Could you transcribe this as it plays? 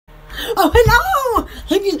Oh, hello.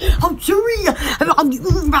 I'm sorry.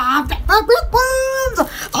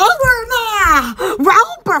 Over my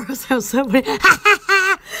romper. So funny.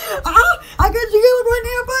 I got you right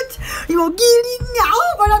now, but you're getting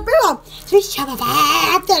over the bill. Sweet shabba.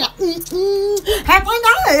 Have a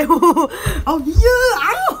night. Oh, yeah.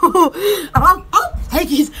 Oh, hey,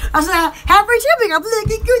 kids. I said, happy shipping. I'm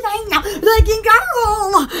looking good now. Looking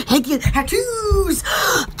girl. Hey, kids. Tattoos.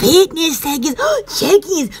 Fitness things.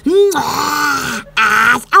 Shakies.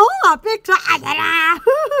 Ass. Oh, picture.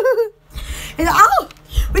 And oh,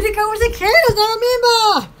 we did go with the kids. Now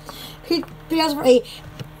remember. He asked for a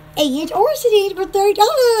 8-inch orange for $30.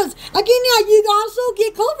 Again, now you also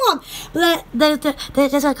get cover. But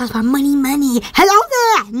that's what costs my money. Hello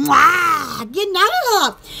there. Mwah. Get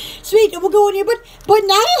up. Sweet, we'll go in here, but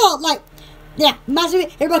now, like, yeah,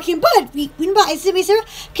 massive. Everybody can buy. We don't buy $8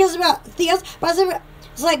 because about $3. But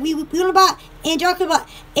it's like we don't buy and y'all can buy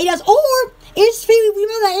 $8 or it's free. We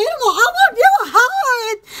know the animal. I want you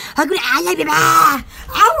hard. I like it. I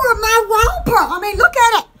want my romper. I mean, look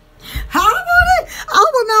at it. How about it? Oh,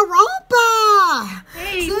 my romper.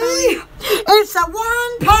 Hey, see? It's a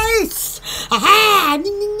one piece. Aha. Ding,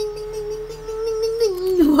 ding, ding, ding, ding, ding, ding, ding, ding,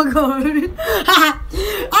 ding. Oh, my God.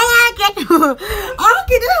 I like it. I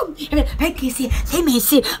can do. Hey, kids, say me,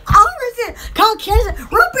 see. Orange, caucasian,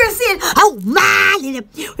 root beer, see. Oh, my little.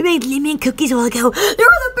 We made lemon cookies a while ago. They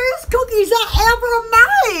were the best cookies I ever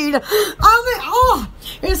made. I mean, oh,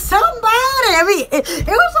 it's somebody. I mean, it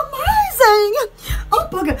was amazing. Oh,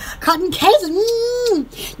 booger, cotton candy.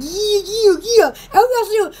 Yeah. Oh,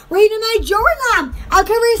 that's reading my journal. I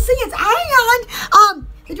can read science. And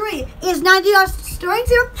the drink is $90 strength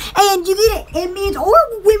serum, and you get it in men's or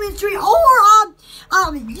women's drink,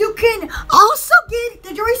 or you can also get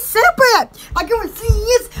the drink separate. I can see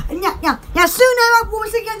this. Now soon I will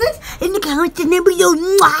see this in the comments and then below.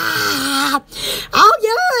 Oh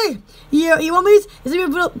yeah. Yeah, you want me to? Is it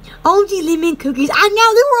only lemon cookies? I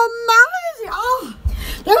know they were amazing. Oh,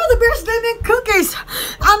 they were the best lemon cookies.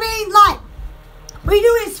 I mean, like, we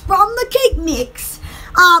do this from the cake mix.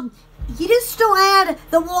 You just don't add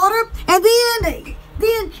the water, and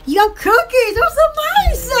then you have cookies. It was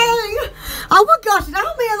amazing. Oh my gosh, and I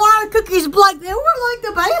made a lot of cookies, but like they were like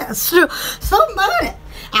the best. Somebody.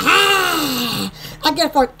 I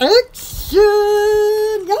got for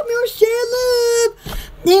action. Got me a salad.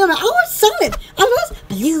 Now, I was solid. I was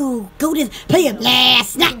blue, golden, playing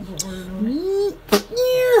last night.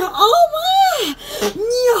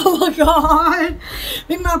 Oh my God.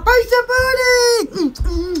 Make my face a burning.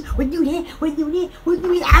 We do that. Oh my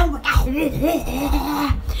God.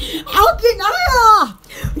 Okay, now.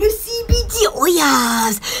 The CBD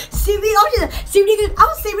oils. CBD oils. CBD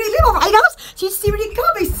liver items. CBD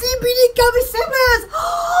coffee. CBD coffee supplements.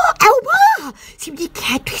 Oh my. CBD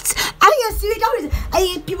cat treats. I got CBD oils.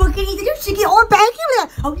 And people can either do chicken or bacon.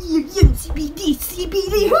 Oh, yeah, CBD.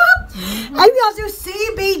 I also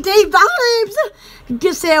CBD vibes.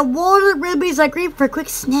 Just say water ribbies are great for a quick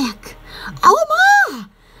snack. Oh my!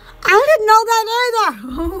 I didn't know that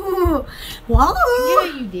either. Wow. Yeah,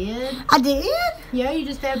 you did. I did? Yeah, you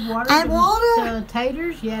just add water. Add water?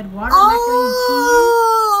 Taters. You add water,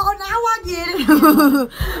 oh, now I get it.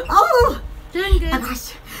 Oh. Doing good. Oh,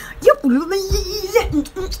 gosh. I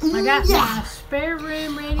got my spare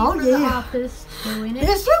room ready for the office. Doing it.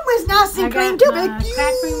 This room is nice and clean too. I got my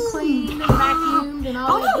crack room cleaned and vacuumed and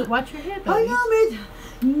all that. Watch your head, baby.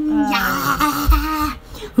 I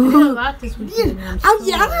did a lot this weekend. Oh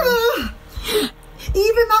yeah.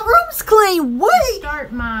 Even my room's clean. Wait. I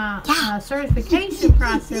start my certification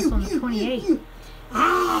process on the 28th.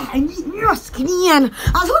 And your skin.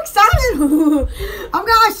 I'm so excited. Oh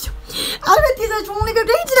gosh. I bet this is only good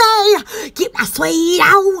day today. Get my sweet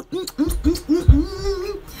out.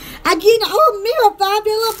 Again, oh, mirror, $5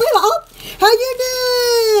 bill. Oh, how you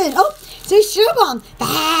doing? Oh, so Shubham. $5.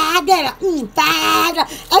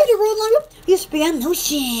 Oh, the roll on you spend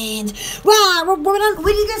lotions. Wow,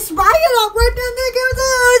 we need to spray it up right down there,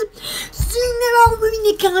 guys. See it all in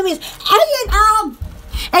the comments.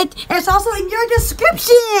 And it's also in your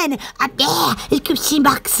description. Up there, description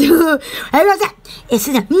box. How was that? It's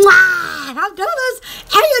in the how does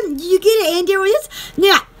and you get it in there with this?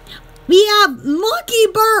 Now, we have monkey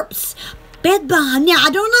burps. Bed bomb. Now, I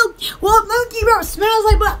don't know what monkey burp smells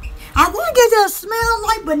like, but I think it smells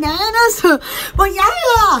like bananas. But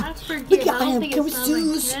yeah. That's pretty good. I don't think it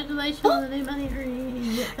smells like congratulations on the new money tree.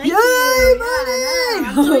 Yay, money!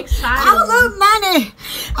 I'm so excited. I love money.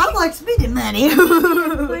 I like spending money.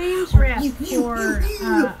 Claims rep for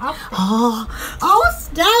Oh,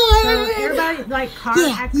 day. So everybody, like car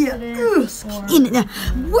accidents or storms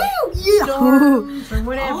or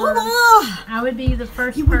whatever, I would be the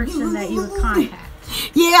first person that you would contact.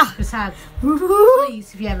 Yeah. Besides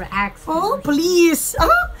police, if you have an accident. Oh, police. I've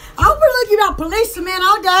been looking about policemen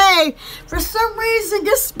all day. For some reason,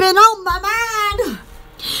 just been on my mind.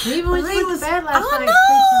 Even when we went to bed last night,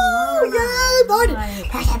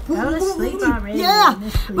 go to sleep already. Yeah,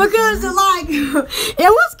 because like it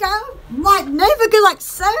was kind of like because like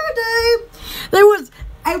Saturday there was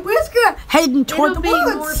a whisker heading toward the woods.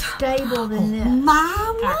 It'll be more stable than this,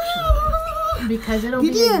 actually, because it'll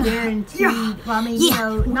be a guaranteed. Well, I mean, you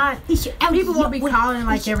know, not people won't be calling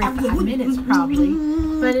like every 5 minutes probably,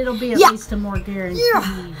 but it'll be at least a more guaranteed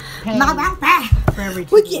pay for every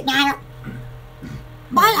 2 weeks.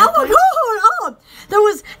 But oh my God! There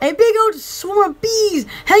was a big old swarm of bees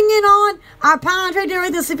hanging on our pine tree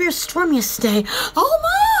during the severe storm yesterday. Oh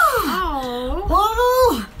my!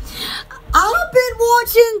 Oh! I've been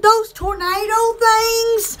watching those tornado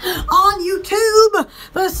things on YouTube.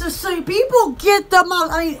 Let's just see, people get the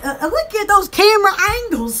most. I mean, look at those camera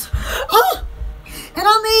angles. Oh! And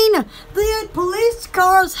I mean, the police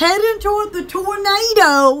cars heading toward the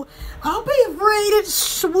tornado. I'll be afraid it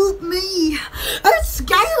swoop me. It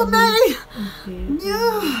scared me.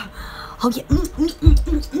 Yeah. Oh yeah.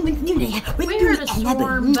 We heard a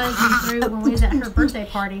swarm buzzing through when we was at her birthday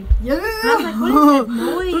party. Yeah. And I was like, what is that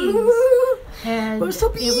noise? And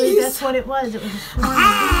that's what it was. It was a swarm of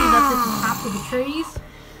bees up at the top of the trees.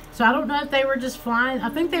 So I don't know if they were just flying. I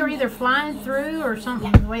think they were either flying through or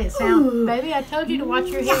something, the way it sounds. Baby, I told you to watch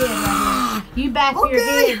your head right here. You back your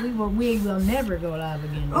head, we will never go live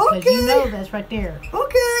again. Because you know that's right there.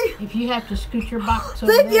 Okay. If you have to scoot your box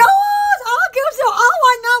over there. Yours!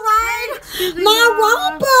 I know, right? My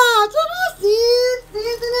robots.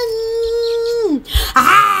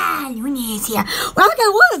 Luna's here. Well, okay,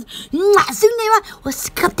 soon they was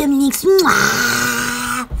cup them next.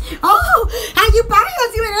 Oh, how you buy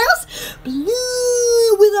us? You else?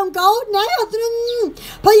 Blue with them gold nails.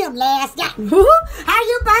 Pay them last night. How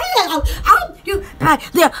you buy us? You buy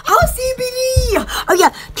the CBD. Oh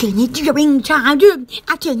yeah, turn it to the ring child.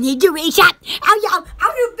 I turn it to a shot. Oh yeah,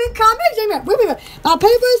 I'll do big comments. Wait. My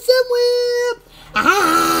paper somewhere.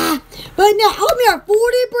 But now only are 40%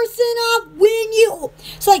 off when you.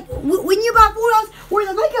 It's like when you buy $4 worth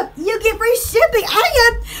of makeup, you get free shipping. I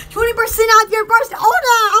get 20% off your first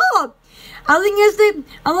order. I think it's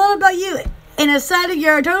a lot about you. And a side of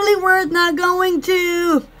you're totally worth not going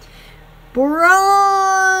to Bron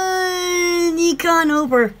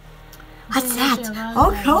Econover. What's that?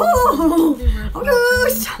 Oh,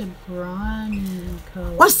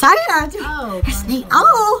 what's that? Oh, that's neat.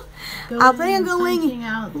 Oh, I think I'm going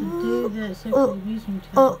out to do this. Oh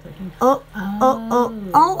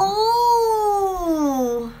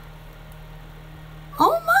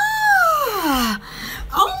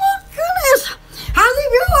my goodness! Howdy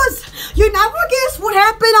viewers! You never guess what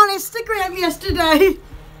happened on Instagram yesterday.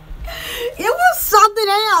 It was something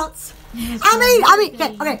else. I mean,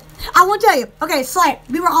 okay. I want to tell you. Okay, so like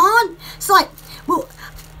we were on. So like, well,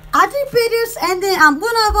 I did videos, and then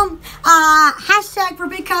one of them hashtag for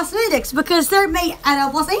Big Cosmetics because they're made out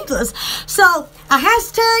of Los Angeles. So I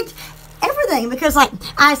hashtagged everything because like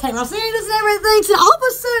I said Los Angeles and everything. So all of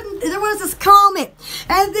a sudden there was this comment,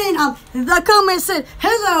 and then the comment said,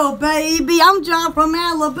 "Hello, baby. I'm John from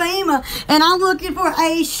Alabama, and I'm looking for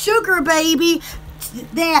a sugar baby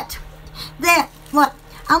that what."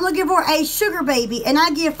 I'm looking for a sugar baby, and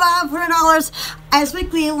I give $500 as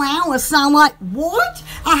weekly allowance. So I'm like, what?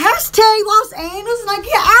 I hashtag Los Angeles, and I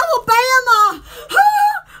get Alabama.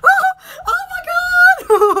 Oh my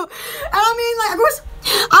God. And I mean, like, of course,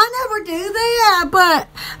 I never do that, but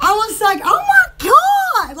I was like, oh my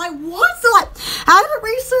God. Like, what? So, like, I had to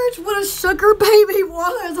research what a sugar baby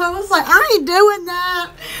was. I was like, I ain't doing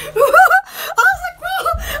that. I was like, well,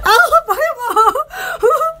 Alabama.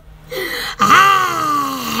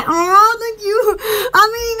 Thank you. I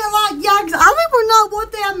mean, like, yeah, I didn't even know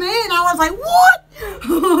what that meant. I was like, what?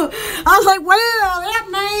 I was like, well, that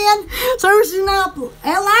man searching up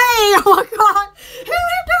LA. Oh my God. He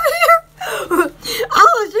lived out here.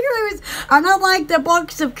 Oh, sugar babies are not like the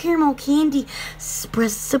box of caramel candy.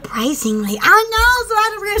 Surprisingly. I know, so I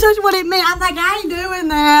had to research what it meant. I was like, I ain't doing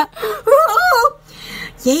that.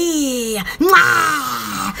 Yeah.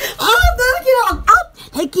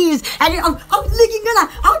 Thank yous.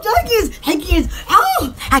 Thank yous.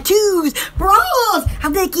 Oh, I choose bras.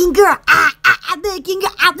 I'm thinking girl. I'm thinking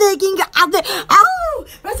girl. Oh,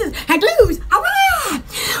 this is I choose.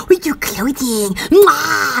 With your clothing.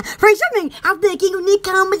 For something, I'm thinking unique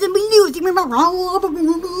comments and music.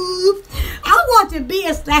 Oh, want to be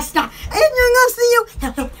a star. And you're gonna see you.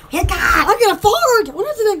 Hey, God, I got a Ford. What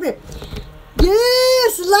is it like that?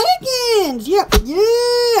 Yes, leggings. Yep,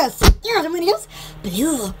 yes. Yeah, somebody else.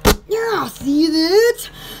 Blue. Yeah, see that?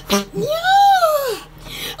 Yeah.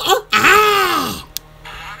 Oh,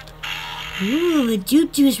 Ooh,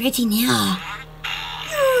 Juju's ready now.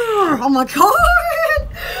 Oh my God.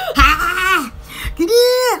 Get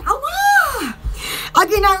in. Oh, I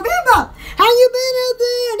cannot remember. How you been out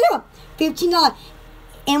there? $15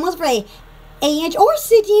 animal spray. 8-inch or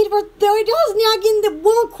 16 for $30 now. Getting the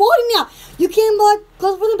one quality now. You can't buy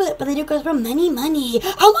clothes for them, but they do clothes for money.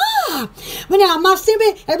 But now my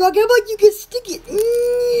stupid, everybody, you can stick it.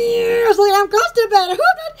 So I'm costing about it.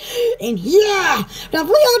 And yeah, now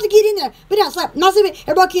we have to get in there. But now it's like my stupid,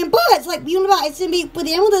 everybody can buy it. It's like you don't buy it. It's gonna be with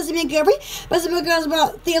the animal doesn't mean good free, but it's because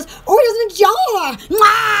about things or it doesn't jar.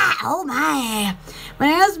 Oh my!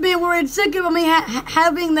 My husband worried sick of me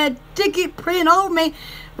having that ticket printed over me,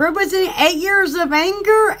 representing 8 years of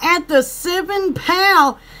anger at the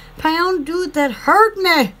 7-pound dude that hurt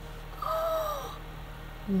me.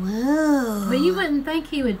 Whoa. But you wouldn't think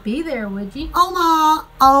he would be there, would you?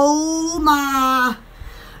 Oh my.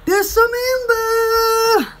 There's some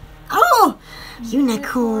ember. Oh,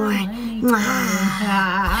 unicorn.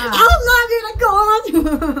 I love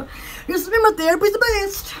unicorns. Just remember, therapy's the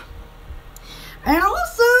best. And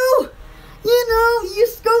also, you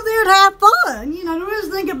just go there to have fun. Don't just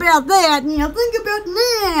think about that. Think about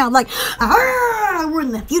now. Like, we're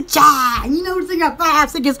in the future. Think about 5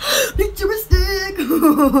 seconds. Futuristic.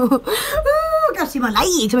 Gotta see my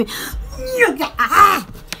legs.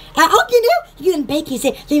 You can bake and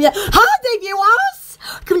say, hi, there viewers.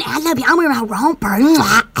 Come on, I love you. I'm wearing my romper.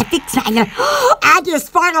 I fixed my I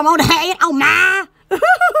just farted on the head. Oh, my.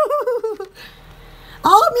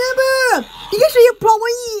 Oh, remember, you get your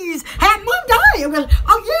employees have Monday.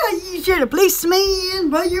 Oh, yeah, you should have policemen,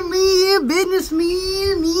 firemen,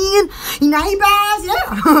 businessmen, neighbors,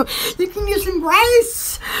 yeah. You can just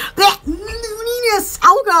embrace that loneliness.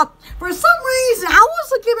 Oh, God, for some reason, I was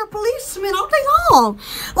looking at policemen all day long.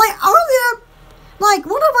 Like, earlier, like,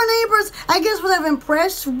 one of our neighbors, I guess, was having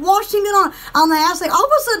press washing it on the house. Like, all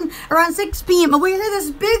of a sudden, around 6 p.m., we heard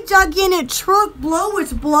this big, gigantic truck blow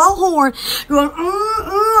its blowhorn, going,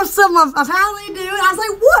 some of how they do it. I was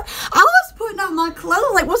like, what? I was putting on my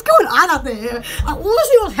clothes, like, what's going on out there? I want to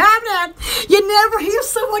see what's happening. You never hear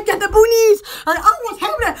something like that in the boonies. I was like, oh, what's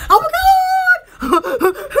happening? Oh, my God.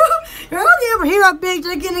 You ever hear a big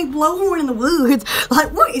gigantic blowhorn in the woods?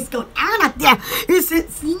 Like, what is going on out there? Is it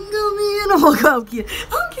single man? Oh, I'm kidding.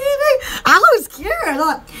 I was scared.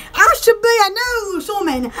 Like, I should be a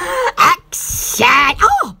newswoman. Action.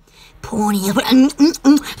 Oh, pony.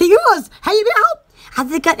 Yours. How you been? I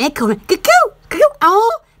think I got an echo. Cuckoo.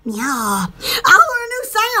 Oh, yeah. I learned a new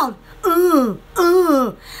sound.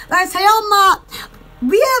 That's how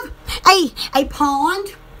we have a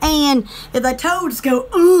pond. And if the toads go,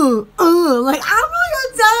 like, I'm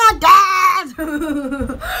really gonna die.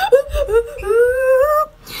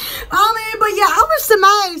 But yeah, I was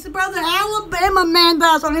amazed. Brother Alabama man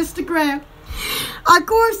does on Instagram. Of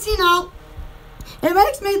course, it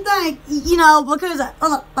makes me think, because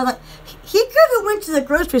he could have went to the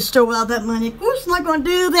grocery store without that money. Of course, I'm not going to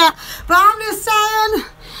do that. But I'm just saying,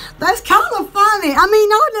 that's kind of funny. I mean,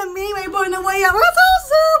 not in me, maybe in the way I was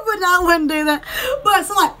also, but I wouldn't do that. But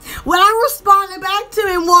so like, what I responded back to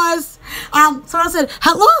him was, so I said,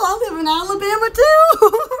 hello, I live in Alabama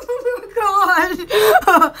too. God.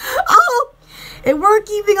 It we're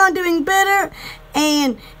keeping on doing better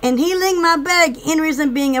and healing my back. Injuries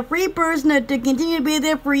and being a free person to continue to be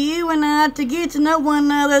there for you and I to get to know one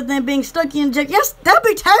another than being stuck in jail. Yes, that'd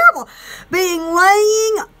be terrible. Being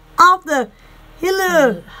laying off the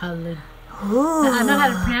Hello. I know how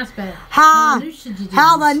to pronounce it.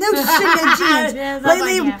 Hallucinogens.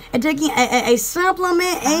 Lately, taking a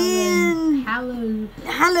supplement and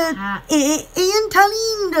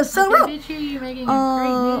Talinda. So I can picture you making a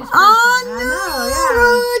great news person.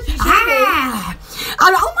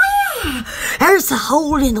 Oh my! There's a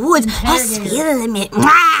hole in the woods. Let's get in it.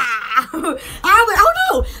 Oh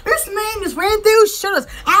no! This man just ran through shutters.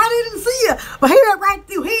 I didn't see you, but he went right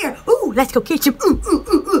through here. Ooh, let's go catch him. Look at me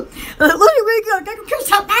go. Gotta catch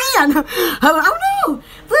that man. Oh no!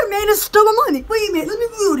 That man has stole my money. Wait a minute, let me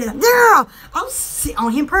move it. There, I'll sit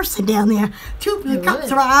on him person down there. Two the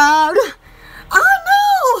cops around. Oh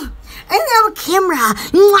no! And they have a camera.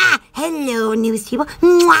 Mwah. Hello, news people.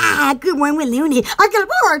 Mwah. Good morning, we're Looney. I got a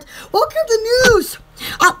word. Welcome to news.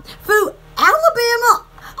 For Alabama.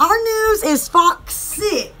 Our news is Fox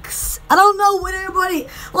 6. I don't know what everybody,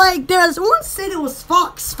 like, there's one said it was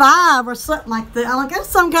Fox 5 or something like that. I'm like, that's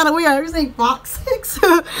some kind of weird. I was thinking Fox 6.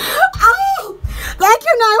 Oh, thank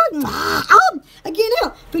you, now. Again,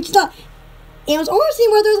 now, but it's not. It was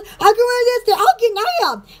Orson Brothers. I can wear this. I'll get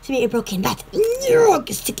now. See me a broken back.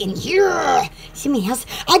 Get stick in here. See me house.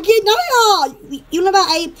 I get now. You know about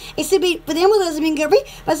I said for them with us being good. But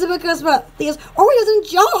it's because about this. Or it doesn't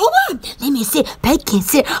job. Hold on. Let me sit. Bacon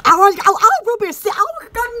sit. I'll probably sit. I'll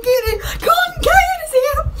couldn't get it. Couldn't get it.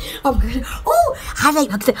 Oh, good. Oh, I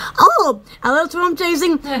like. Oh, I love storm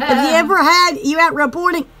chasing. Have you ever had you out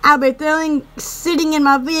reporting? I've been sitting in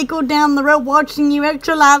my vehicle down the road watching you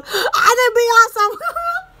extra live. That'd be awesome.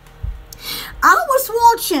 I was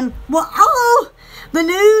watching. The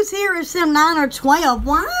news here is some 9 or 12.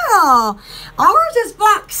 Wow. Ours is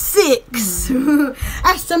Fox 6.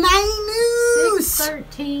 That's the main news. 6,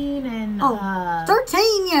 13, and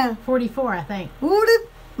 13, yeah. 44, I think.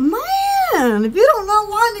 Man, if you don't know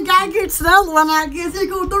why the guy gets the other one, I guess he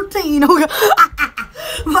goes 13. But I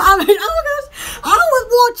mean, oh my gosh, I was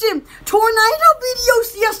watching tornado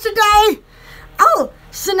videos yesterday.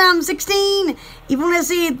 So now I'm 16. You want to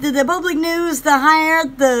see the public news, the higher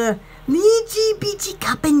the LGBT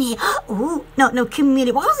company. Oh, no,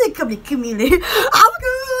 community. Why is it community? Oh my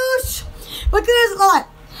gosh. Because, like,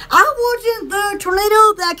 I watched the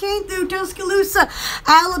tornado that came through Tuscaloosa,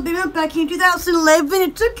 Alabama back in 2011.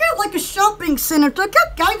 It took out like a shopping center, took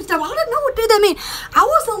out GameStop. I didn't know what did that mean. I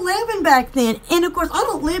was 11 back then, and of course I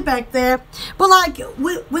don't live back there. But like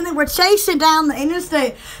when they were chasing down the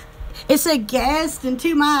interstate, it said gas in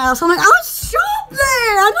 2 miles. So I'm like, I was shop there.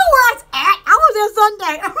 I know where I was at. I was there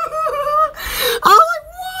Sunday. I was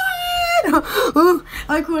like,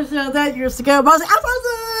 what? Of course, that years ago. But I was like,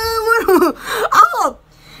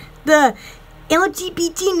 the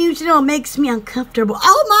LGBT news channel makes me uncomfortable.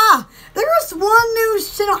 Oh my! There is one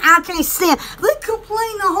news channel I can't stand. They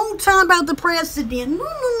complain the whole time about the president.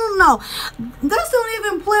 No. That's not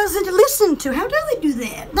even pleasant to listen to. How do they do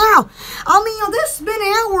that? Now, I mean, they spend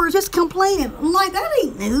hours just complaining. Like, that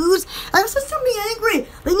ain't news. That's just somebody angry.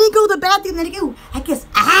 They need to go to the bathroom. Then they go, I guess,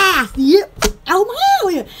 yep. Oh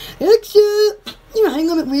my! Exit. You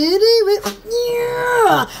hang on it really?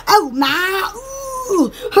 Yeah. Oh my!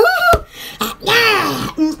 Ooh.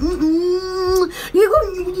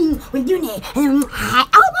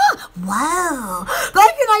 Wow.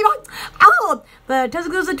 Thank you, neighbor. The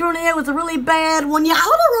Tuscaloosa tornado was a really bad one. Yeah, I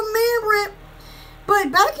don't remember it.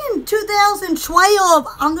 But back in 2012,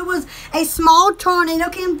 there was a small tornado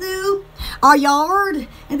came through our yard,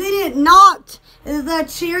 and then it knocked the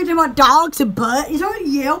cheering about dogs and butt. He started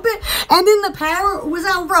yelping, and then the power was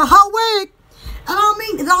out for a whole week. And I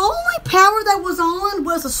mean, the only power that was on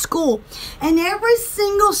was a school. And every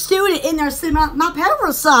single student in there said, my power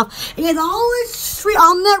is off. And the only street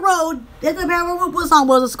on that road that the power was on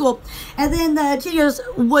was a school. And then the teachers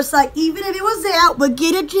was like, even if it was out, we'll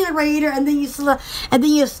get a generator, and then you still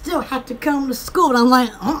have to come to school. And I'm like,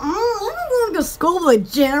 I don't want to go to school with a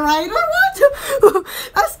generator. What?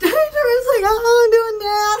 That's dangerous. Like, I'm doing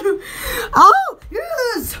that. Oh,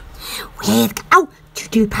 yes.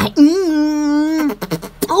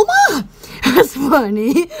 Oh my, that's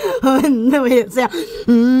funny. The way it sounds.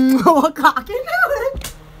 What cock you doing?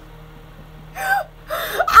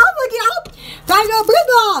 Oh my God! Find out blue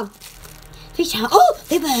bomb. Good.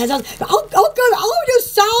 You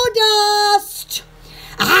sawdust.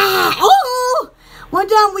 One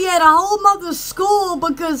time we had a whole month of school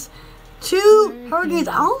because 2 hurricanes.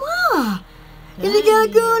 Oh my. Is it gonna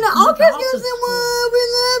go on? Okay, we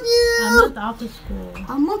love you. A month off of school.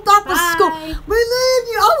 A month off of school. We love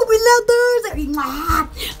you. Oh, we love Thursday.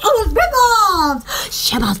 Oh, those ribbons.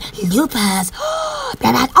 Shabas, lupus.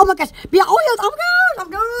 Oh my gosh. Yeah, oh my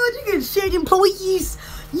gosh. You can share employees.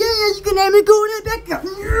 Yeah, you can have me go in back there.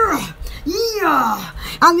 Yeah.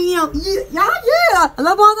 I mean, yeah. I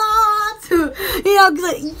love all that. You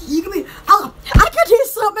can be, I could hear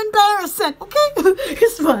something embarrassing, okay?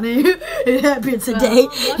 It's funny. It happened today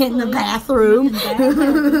in the bathroom.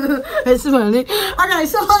 It's funny. Okay,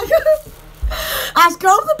 so I was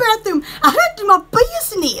going to the bathroom. I had to do my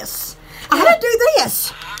business. I had to do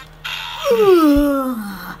this.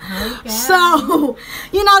 Okay. So,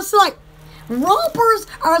 it's like, rompers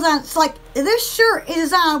are it's like this shirt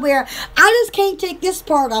is on where I just can't take this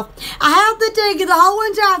part off. I have to take the whole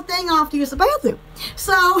entire thing off to use the bathroom.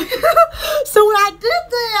 So when I did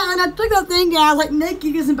that and I took that thing down, I was like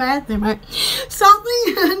naked using the bathroom, right? Bad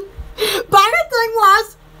thing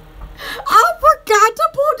was I forgot to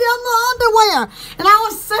pull down the underwear, and I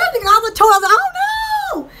was sitting on the toilet. I was like, oh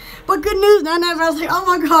no! But good news, none of it. I was like, oh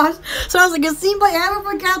my gosh. So I was like, if anybody ever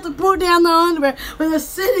forgot to put down the underwear when they're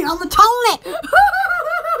sitting on the toilet.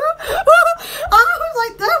 I was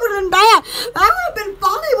like, that would have been bad. That would have been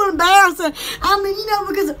funny but embarrassing. I mean,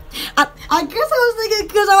 because I guess I was thinking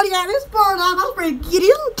because I already had this part out, I was ready to get in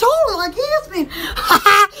the toilet like yes, man.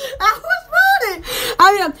 That was funny.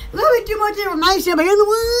 I mean, let me too much information, but in the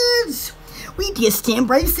woods, we just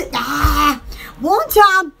embrace it. One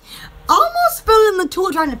time, I almost fell in the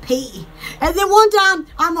toilet trying to pee. And then one time,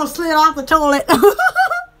 I almost slid off the toilet.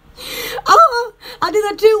 I did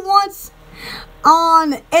that too once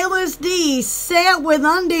on LSD, set with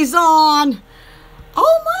undies on.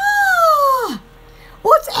 Oh my!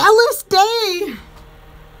 What's LSD? I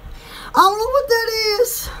don't know what that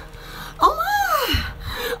is. Oh my!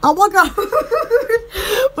 Oh my God!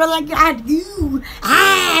 But like I do.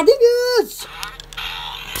 This.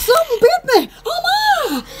 Something bit me.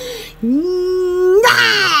 Oh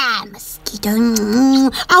my! Mosquito.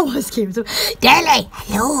 Oh, mosquito. Deli.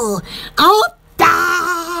 Hello. Oh,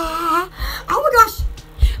 oh my gosh.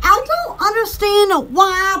 I don't understand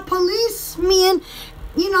why policemen,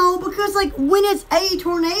 because like when it's a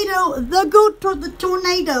tornado, they'll go toward the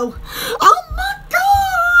tornado. Oh my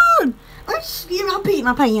God! I peed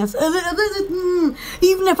my pants.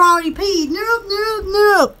 Even if I already peed.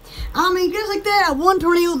 No. I mean, just like that, one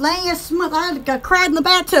tornado last month, I cried in the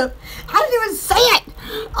bathtub. I didn't even say it.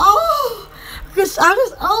 Oh, because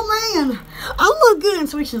oh man, I'm not good in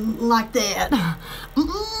situations like that.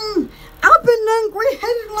 I've been done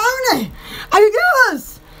great-headed learning.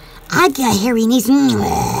 I got hairy knees. Oh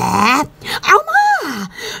my!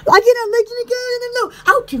 I get a legend again.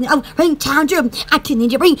 Oh, ring time drum. I can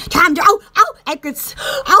need your ring time drum. Oh, echoes.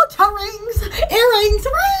 Oh, toe rings, earrings,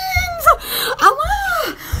 rings. Oh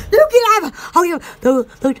my! You can have those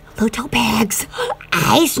toe bags.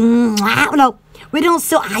 Ice. No, we don't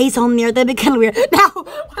sell ice on there. That'd be kind of weird. No,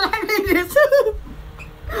 what I mean is.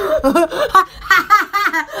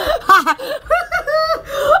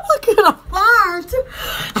 Look at a fart.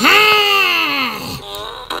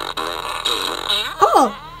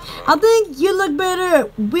 Oh, I think you look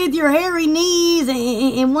better with your hairy knees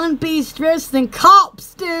and one-piece dress than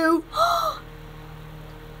cops do.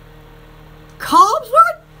 Cops?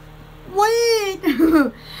 What? Wait.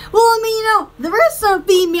 Well, I mean, there is some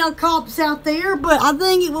female cops out there, but I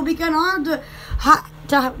think it will be kind of hard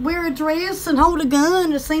to wear a dress and hold a gun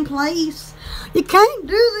in the same place. You can't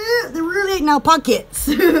do that. There really ain't no pockets.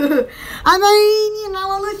 I mean,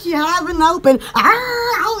 unless you have an open.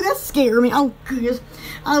 Oh, that scared me. Oh, goodness.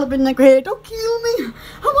 I'd have been like, hey, don't kill me.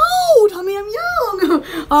 I'm old. I mean, I'm young.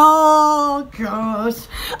 Oh, gosh.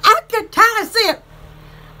 I could kind of see it.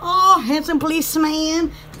 Oh, handsome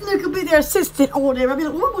policeman. There could be their assistant or whatever. I'd be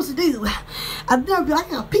like, what was to do? I'd be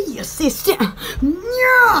like, I'll be assistant.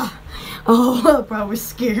 Yeah. Oh, I probably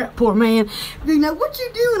scared that poor man. What you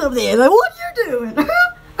doing over there? Like, what you doing?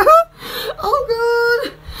 Oh,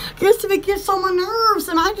 God. Guess if it gets on my nerves,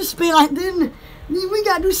 and I just be like, then we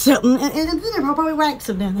gotta do something. And then I'll probably wax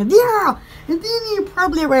him down there. Yeah. And then you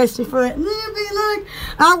probably arrest me for it. And then it'll be like,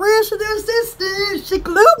 I arrested the assistant. She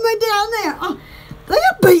glued me down there. Oh,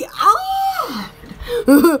 that'd be odd.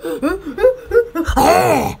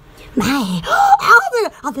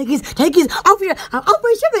 I think he's take his off here. Off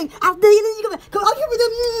my shipping. I'll do you go off here with them.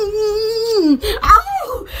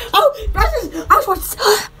 Oh, precious. Oh, what's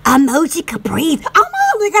emoji can breathe. Oh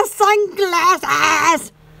my, they got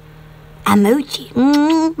sunglasses. Emoji.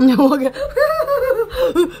 Okay.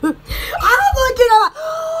 I'm looking at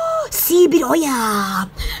CB. Oh yeah.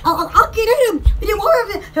 I'll get at him.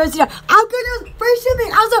 I'll go to first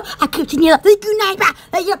shipping. Also, I continue. Good night.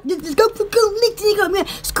 Let's go.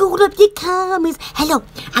 School up your comments. Hello.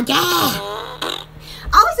 Again.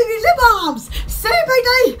 I'll send you bombs.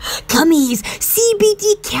 Celebrate gummies,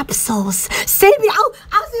 CBD capsules, CBD. I'll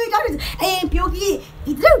send you doctors. And you'll get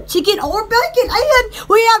chicken or bacon. And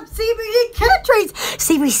we have CBD cat treats.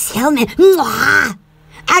 CBD salmon. Mwah.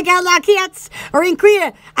 I got a lot of cats. Or in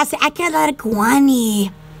Korea, I say I got a lot of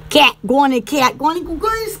guani. Cat. Guani's cat. One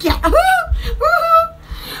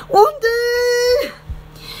day.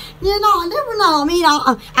 I never know. I mean,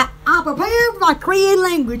 I prepare for my Korean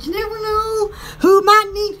language. You never know who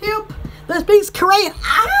might need help that speaks Korean.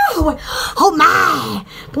 Oh my.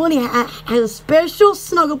 Bonnie has a special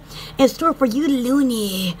snuggle in store for you,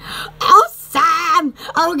 Looney. Awesome.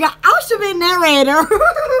 Oh, God. I should be a narrator.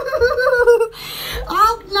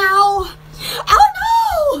 Oh, no.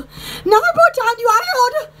 Another time you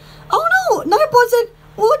heard. Oh, no. Another said,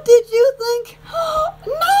 what did you think?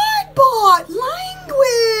 Nightbot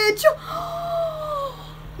language.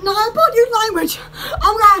 Nightbot use language.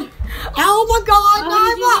 Oh, God. Oh, my God.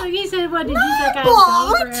 Nightbot.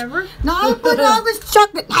 Nightbot, I was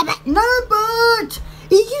chocolate. Nightbot,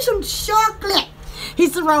 eat you some chocolate.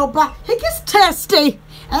 He's the robot. He gets testy.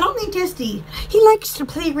 I don't mean testy. He likes to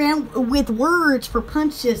play around with words for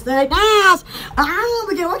punches. They're like, nice.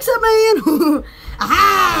 What's up, man?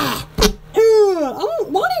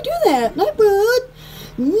 Why do you do that? Nightbot.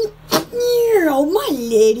 Oh, my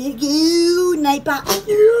lady goo. Nightbot.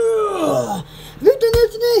 You've done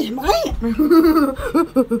this today, man.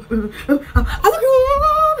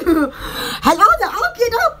 Hello there. I'll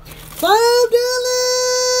get up. $5.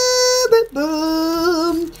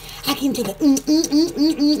 Boom. I can take it.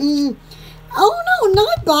 Oh no,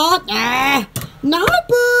 Nightbot.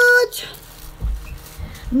 Nightbot.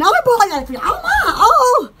 Nightbot, I gotta feel. Oh my.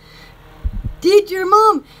 Oh. Did your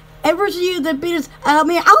mom ever see you the Beatles?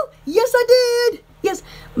 Oh, yes, I did. Yes,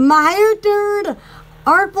 my hair turned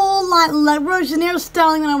artful like Russian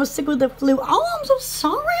hairstyling when I was sick with the flu. Oh, I'm so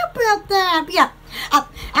sorry about that. But yeah, I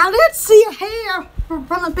did see your hair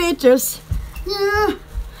from the pictures. Yeah.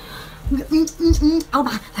 Oh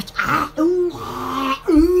my.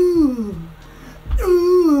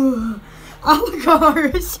 Oh my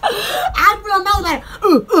gosh. I remember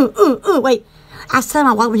that. Wait. I said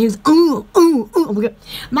my wife when he was oh my god.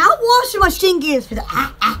 My washing machine gives for the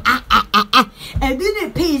and then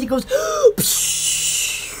it pees, it goes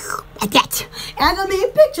like that. And I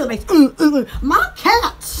mean picture makes my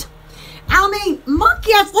cats. My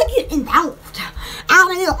cats they get involved.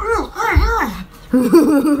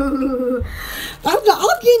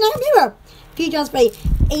 He just played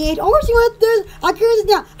 8 hours. You want this? I can't read it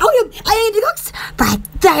now. I ate the cooks. But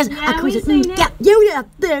there's I can read it. Yeah,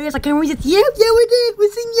 there is. I can read it. Yep, yeah, we did. We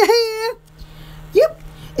seen your hair. Yep,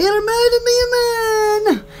 it reminded me of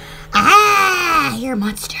mine. You're a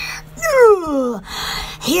monster.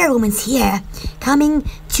 Here, woman's here, coming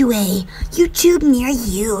to a YouTube near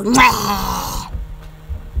you.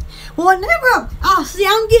 Whenever see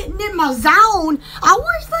I'm getting in my zone, I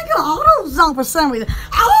always think of AutoZone for some reason.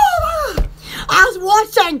 I was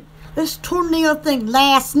watching this tornado thing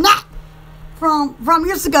last night from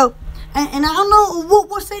years ago, and I don't know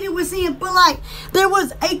what state it was in, but like there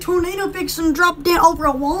was a tornado fixing dropped down over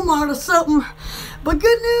a Walmart or something. But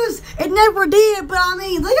good news, it never did. But I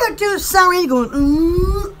mean, they got to siren going.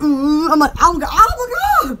 I'm like, oh my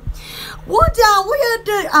god. One time we had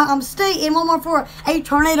to stay in Walmart for a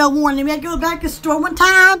tornado warning. We had to go back to the store one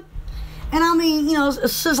time. And I mean, you know,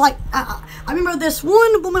 it's just like, I remember this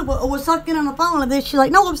one woman was talking on the phone and then she's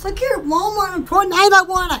like, no, I'm stuck here at Walmart and tornado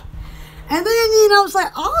warning. And then, you know, it's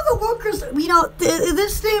like all the workers, you know, they're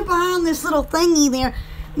staying behind this little thingy there,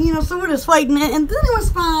 you know, so we're just waiting. And then it was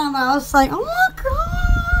fine. I was like, oh my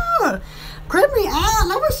god, creepy out. I've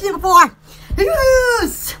never seen it before.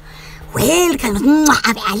 Yes. Welcome.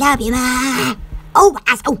 I love you, ma. Oh,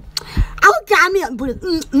 I'll grab me up and put it.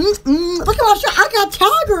 Look at my shirt. I got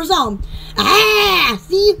tigers on.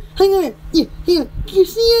 See? Hang on. Here. Can you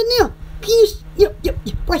see it now? Can you? Yep.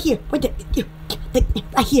 Right here. Right there.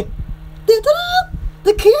 Right here.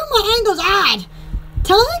 The camera angle's odd.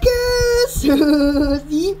 Tigers.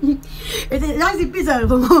 See? It's a nice piece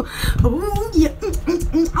of. Oh yeah.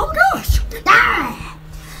 Oh my gosh.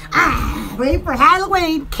 Wait for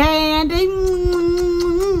Halloween candy.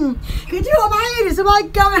 Could you imagine somebody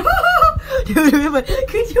coming?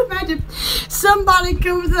 Could you imagine somebody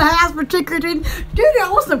comes to the house for trick or treating? Dude, I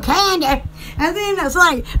want some candy. And then it's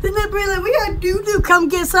like, then they'll be like, we got doo-doo come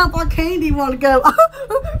get some for candy. Want to go?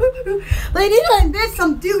 They need to invent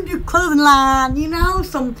some doo-doo clothing line, you know,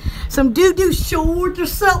 some doo-doo shorts or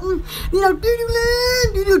something. You know, doo-doo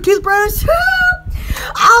line, doo-doo toothbrush.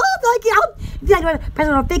 Oh, thank you. Press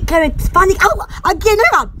on a big carrot. It's funny. Oh, again,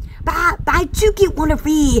 buy 2 get 1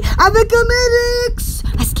 free. I'm a comedics.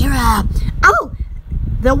 Mascara. Oh,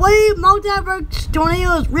 the way multiverse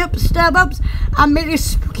tornadoes rip stab ups, I made it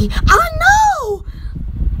spooky. I know.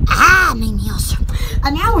 My nails.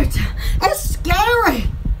 And now it's scary.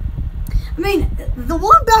 I mean, the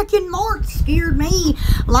one back in March scared me.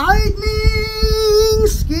 Lightning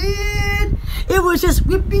scared. It was just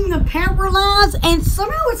whipping the power lines, and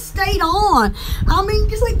somehow it stayed on. I mean,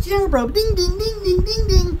 just like Jennifer, ding, ding, ding, ding, ding,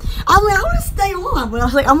 ding. I mean, I would have stayed on, but I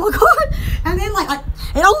was like, oh my god. And then, like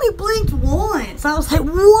it only blinked once. I was like,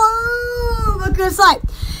 whoa, because, like,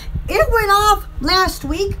 it went off last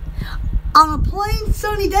week on a plain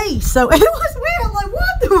sunny day. So, it was weird. I'm like,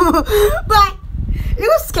 what the? But it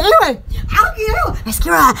was scary. How you know?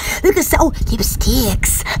 Mascara. Look at keep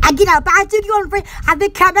sticks. I get out. Buy 2 get 1 free. I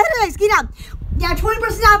think comedics. Get out. yeah,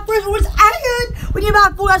 20% off first orders and when you buy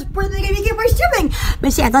 $4 per thing, you get free shipping.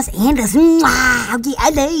 Michelle, Los Angeles, okay,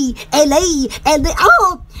 LA.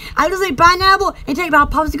 Oh, I just ate pineapple and take my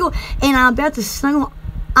popsicle, and I'm about to snuggle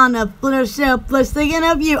on the flutter shelf, plus thinking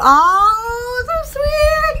of you. Oh, so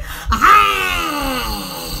sweet.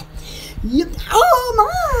 Yep. Oh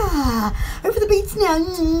my! Over the beats now.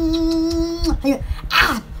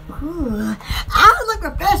 I look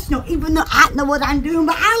professional, even though I know what I'm doing,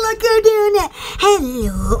 but I look good doing it.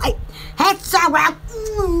 Hello, that's all right.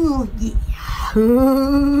 Yeah.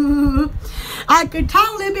 I could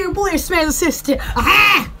totally be a boy smell assistant.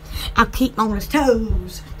 I'll keep him on his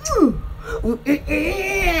toes.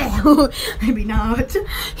 Maybe not.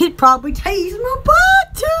 He'd probably tease my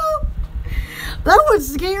butt too. That would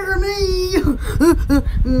scare me.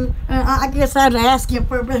 I guess I'd ask him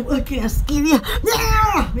for a bit. What can I scare you?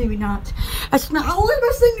 Maybe not. That's not always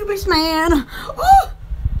my thing to be man. Oh!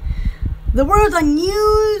 The world's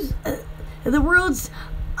unused. The world's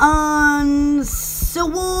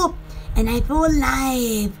uncivil, and I feel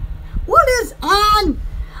alive. What is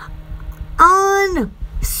uncivil?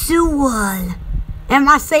 Am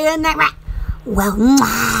I saying that right? Well,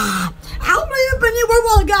 I'll be up in here where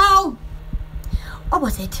we'll go. What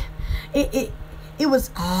was it? It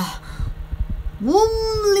was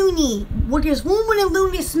Womb Looney. What is woman and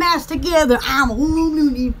Looney smashed together? I'm a Womb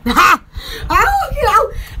Looney. Ha!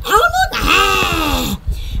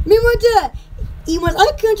 He was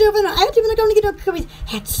unconscious and I have to get up cookies.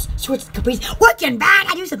 Hats, shorts, cookies. Working bad.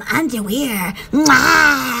 I do some underwear.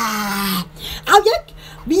 I'll get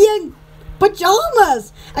being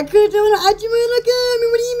pajamas. I could do an email again. We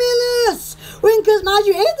would email us. We can customize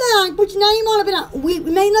your anything. Put your name on it. But we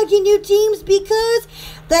may not get new teams because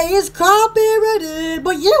there is copyrighted.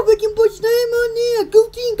 But yeah, we can put your name on there. Go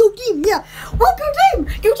team. Yeah. Well, go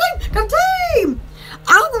team.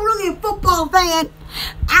 I'm really a football fan.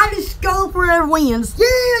 I just go for whoever wins.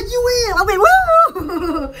 Yeah, you win. I mean, woo!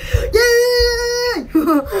 Yeah!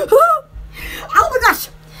 Oh my gosh.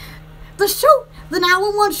 The show, the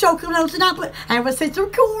 911 show coming out tonight, but I haven't set to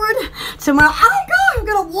record. Tomorrow, I'm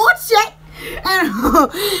gonna watch it. And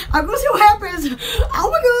I'm gonna see what happens. Oh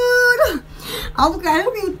my god. I'm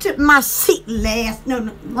gonna tip my seat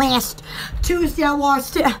last Tuesday I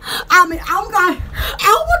watched it. Oh my gosh.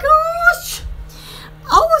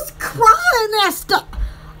 I was crying that stuff.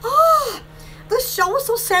 Oh, the show was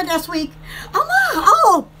so sad last week.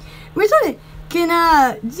 Can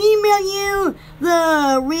I email you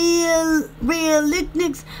the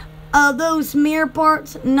realistics of those mirror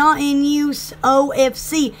parts not in use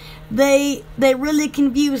OFC? They really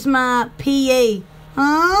confuse my PA.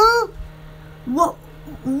 Huh? What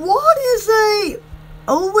is a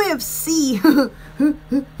OFC? You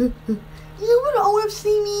know what OFC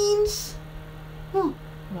means? Huh.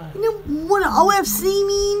 What? You know what an OFC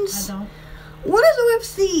means? I don't. What is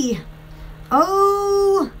OFC?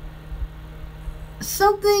 Oh,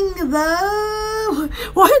 something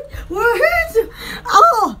what?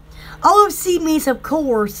 Oh, OFC means of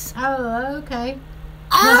course. Oh, okay.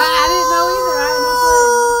 Oh, I didn't know either. I had no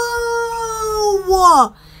clue.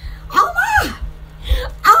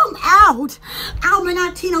 I'm out. I'm a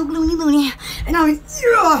 19 on Looney, and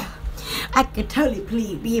I could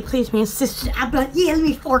totally be a policeman's assistant. I'd be like, yeah, let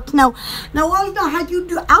me fork. No, I don't know how you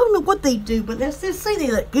do. I don't know what they do, but let's just say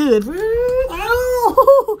they look good.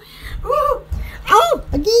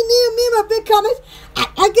 Again, me and my big comments. I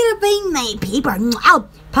get a vein made, people. Oh,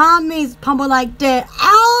 palm means pumble like that.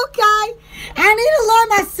 Okay, I need to learn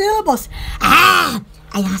my syllables. I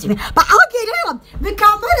asked me, but I'll get them. The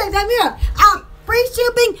comments, I'm here. Free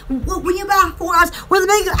shipping when you buy for us with a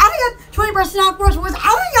big. I got 20% off for us. Oh my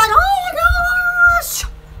gosh!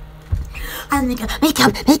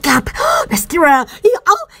 Makeup, mascara.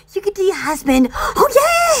 You can do your husband. Oh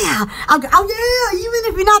yeah! Even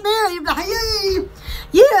if you're not married, you're like,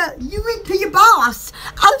 yeah, you went to your boss.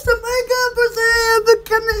 Some makeup for them.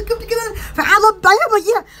 Come together for Alabama.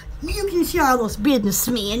 Yeah. You can share all those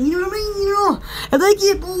businessmen, you know what I mean? If they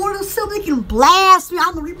get bored or something, they can blast me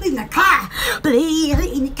on the replay in the car.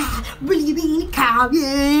 Really be in the car,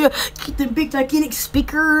 yeah. Get them big gigantic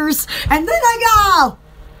speakers. And then I go,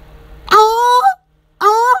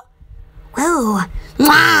 whoa.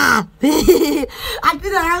 I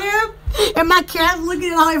did that earlier, and my cat's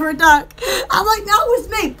looking at over a duck. I'm like, no, it was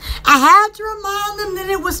me. I had to remind them that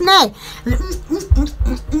it was me.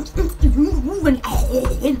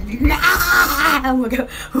 Oh my god.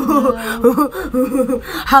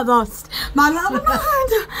 I lost my love of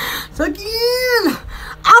mind. So again.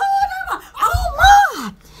 Oh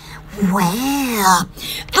my. Well,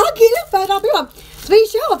 I'll get it, but I'll be on. Be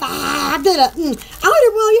sure if I did it. I would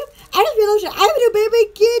have, William. I just realized I have a new baby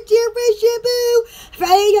kid shampoo.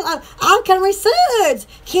 All kind of my suds.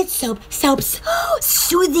 Kid soaps,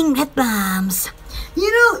 soothing lip balms. You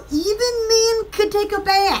know, even men could take a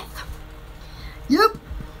bath. Yep.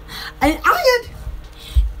 And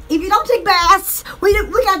if you don't take baths, we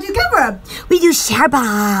got to cover up. We do shower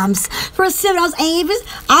bombs for $7 Avis.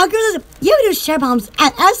 Our girls, yeah, we do shower bombs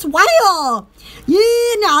as well.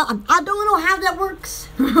 Yeah, no, I don't know how that works,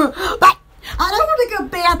 but I don't want to take a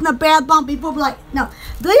bath in a bath bomb before. Like, no,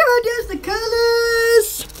 they are just the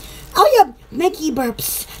colors. Oh yeah, Mickey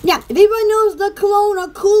burps. Now, if anybody knows the cologne or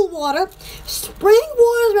cool water, spring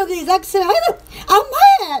water is the exact same. A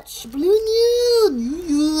match.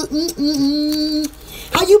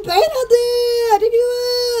 How you been out there? Did you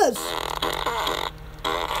us?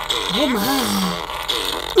 Oh my.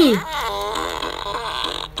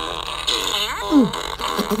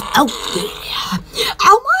 Oh yeah.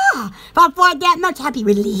 Oh my. If I find that much, I'll be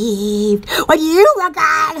relieved. What do you look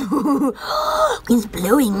at? Wind's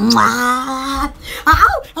blowing. I'll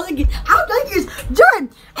think it's Jordan.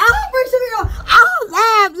 I'll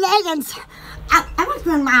love leggings. I must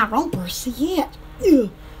be on my romper. See it?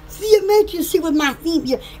 See it, make you see with my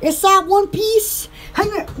feet. It's that one piece.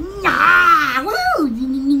 Hang it. Woo.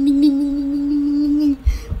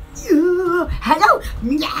 Hello.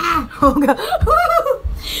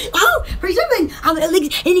 Oh, for something. I'm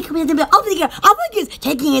like, any comment about I'm thinking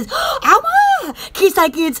taking it. Kids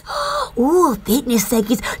leggings. Ooh, fitness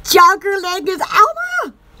leggings. Jogger leggings.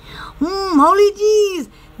 Holy jeez.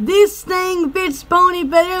 This thing fits Pony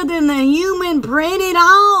better than the human printed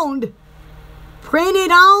on.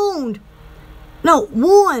 Printed on. No,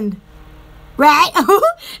 one. Right? Am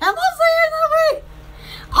I saying that right?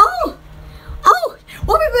 Oh,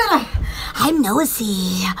 what we better? I'm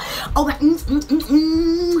nosy. Oh,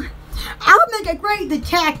 I'll make a great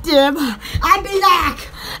detective. I'd be like,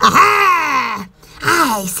 aha!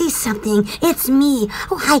 I see something. It's me.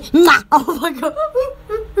 Oh, hi. Oh, my God.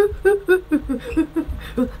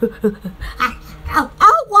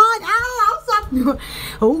 Oh, what? I'll stop.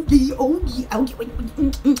 Oh, yeah.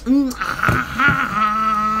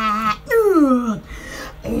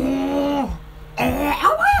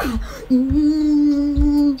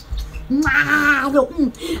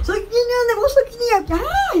 So, you know, they was looking at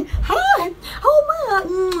hi. Oh,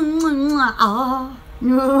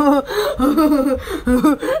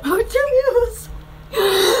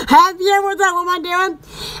 have you ever thought, what am I doing?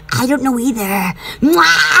 I don't know either.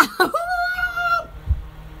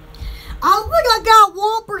 I think I got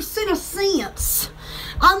 1% of sense.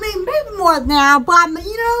 I mean, maybe more now, but I mean,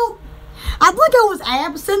 you know, I think I was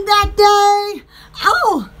absent that day.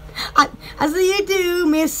 Oh, I see you do,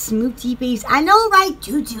 Miss Smoochie Face. I know, right?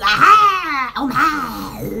 Choo-choo. Aha! Oh,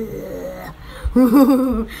 my.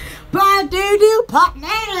 But do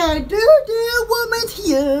partner, do woman's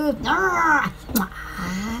here.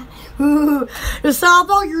 To solve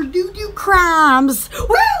all your doo-doo crimes.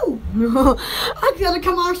 Woo! I gotta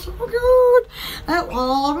come out so good. I'm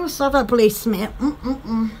gonna solve that policeman.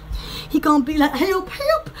 He gonna be like, help.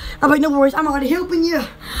 I'm like, no worries, I'm already helping you.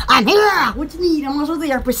 I'm here. What you need? I'm also a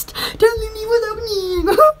therapist. Don't leave me without me.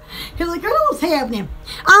 He's like, I know what's happening.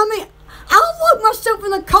 I mean, I locked myself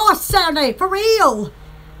in the car Saturday, for real.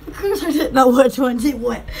 Because I didn't know which one did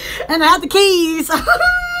what. And I had the keys.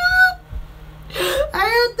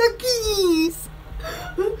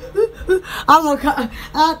 I'm gonna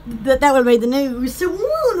that would have made the news. So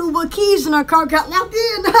one of the keys in our car got locked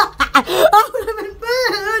in. I would have been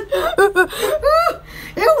bad.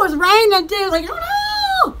 It was raining too. Like, oh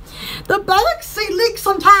no, the back seat leaks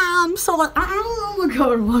sometimes. So like, oh my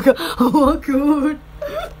god.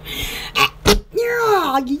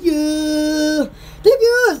 Yeah. There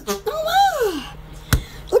goes. Oh wow.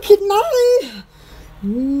 Look at my.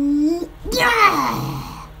 Yeah.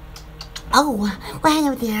 Oh, well,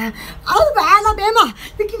 hello there. Over Alabama,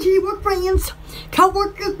 you can see your friends,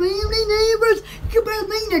 co-workers, family, neighbors. You can put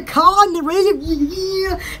me in the car and the rest of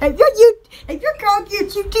you. If your car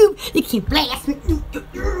gets you too, you can blast me.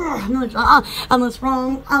 Almost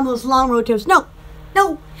wrong. Almost long road trips. No. I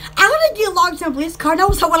want to get locked in a police car.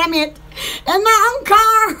 That's not what I meant. In my own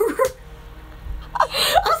car. I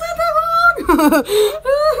said that wrong.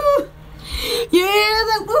 Yeah,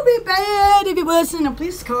 that would be bad if it wasn't a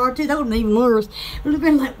police car, too. That would have been even worse. It would have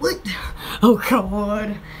been like, what? Oh,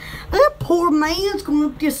 God. That poor man's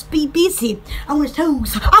going to just be busy on his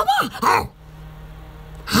toes. Oh,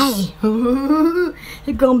 hey.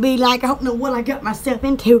 It's going to be like, I don't know what I got myself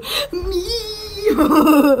into. Me.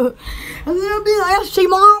 And then it'll be like, I'll see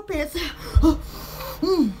my armpits.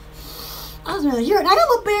 I was really here. In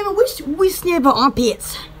Alabama, we sniff our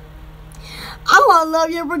armpits. Oh, I love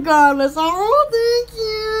you regardless. Oh, thank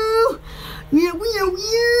you. Yeah, we are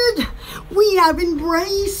weird. We have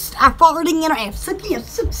embraced our farting and our suck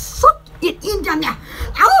it in down there.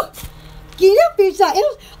 Oh, get up, bitch.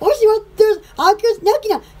 Oh, see what there's. Oh, cause no,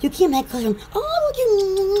 get up. You can't make close. Oh, look you.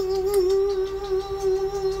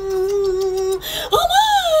 Oh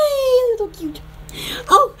my, so cute.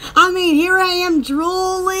 Oh, I mean, here I am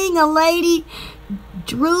drooling a lady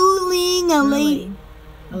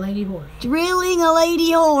horse. Drilling a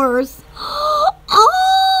lady horse. Oh,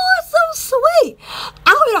 so sweet. I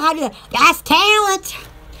don't know how to do that. That's talent.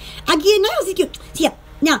 Again, now see you. See ya.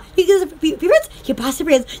 Now, you guys are your friends, your boss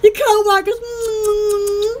friends, your co-workers.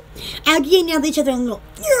 Again, now each other in a little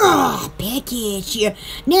package here.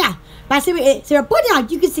 Now, so put down,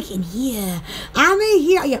 you can stick in here. I'm in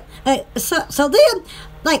here. Yeah. So then,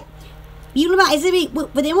 like, you know about SB,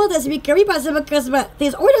 but they want us to be curry because there's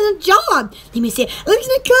orders on the job. Let me see. Look in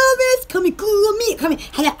the comments. Come here, cool me. Come here.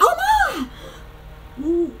 Hello. Oh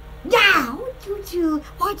my. Yeah.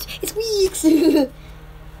 What? It's weeks.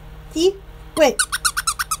 See? Wait.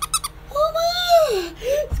 Oh my.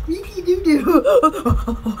 Squeaky doo doo.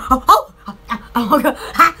 Oh my god.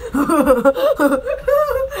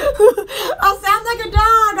 I sound like a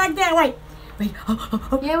dog like that. Wait.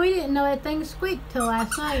 Yeah, we didn't know that thing squeaked till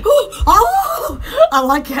last night. Oh, I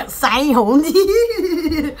like that sound.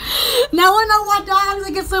 Now I know why dogs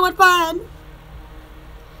think it's so much fun.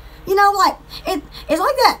 You know what? It's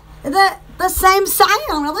like that. The same sound.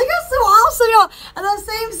 I think it's so awesome. You know, the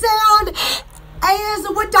same sound as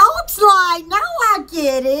what dogs like. Now I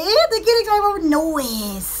get it. They get excited over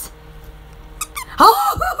noise.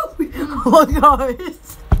 Oh my gosh.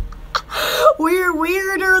 We're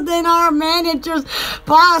weirder than our managers,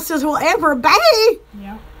 bosses will ever be.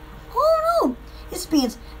 Yeah. Oh no, it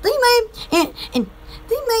means they may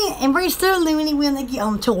and very suddenly when they get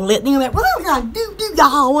on the toilet, they're like, "What are we gonna do?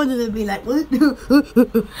 Y'all?" And they'll be like, "What?" I mean,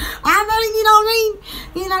 you know what I mean?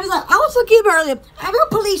 You know, it's like I was so cute earlier. I'm a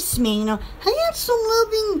policeman. You know, I had some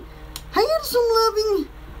loving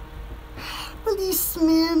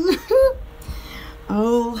policemen.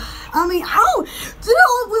 Oh, I mean, oh, you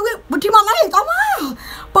know, we to my legs. Oh wow!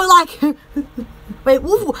 But like, wait,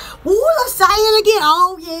 what was I saying again?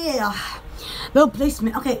 Oh yeah, no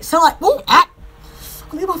policeman. Okay, so like, look at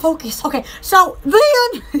my focus. Okay, so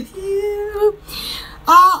then,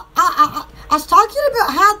 I was talking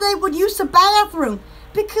about how they would use the bathroom.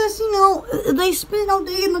 Because, you know, they spend all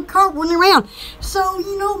day in the car running around. So,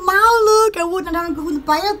 you know, I wouldn't have to go to the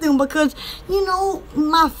bathroom because, you know,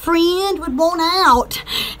 my friend would want out.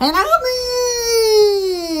 And I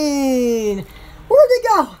mean, where'd they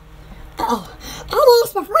go? Oh, I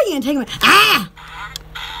lost my friend. Take me.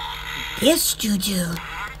 Yes, Juju.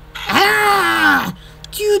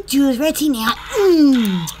 Juju is ready now.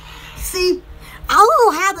 See? I don't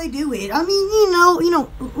know how they do it. I mean, you know,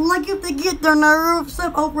 like if they get their nerves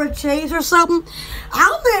up over a chase or something,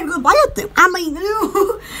 I'll never go to the bathroom. I mean,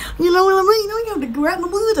 you know what I mean? You have to go out in the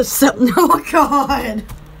woods or something. Oh my God.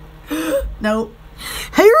 Nope.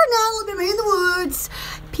 Here now, look at me in the woods.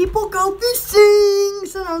 People go fishing.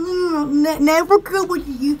 So, never go with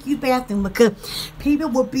the UQ bathroom because people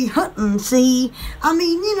will be hunting. See? I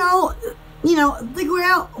mean, you know, they go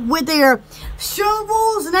out with their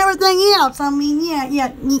shovels and everything else. I mean,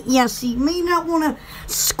 yeah. See, you may not want to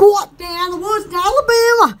squat down the woods in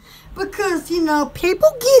Alabama because, you know, people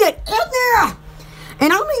get it in there.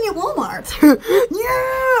 And I mean at Walmart.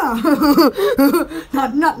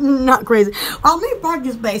 Yeah. Not crazy. I mean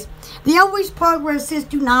parking space. They always park where it says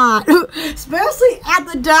do not. Especially at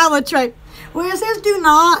the Dollar Tree. Where it says do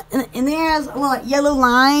not, and there's like yellow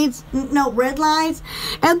lines, no, red lines,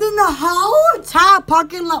 and then the whole entire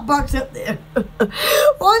parking lot parks up there.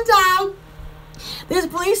 One time, this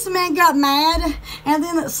policeman got mad, and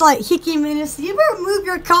then it's like, he came in and said, "You better move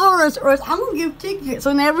your cars or I'm going to give tickets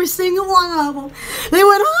on every single one of them." They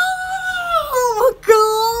went, "Oh my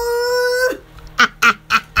God."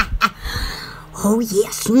 Oh,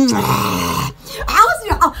 yes. I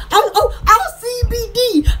was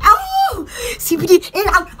CBD. CBD, and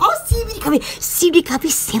CBD coffee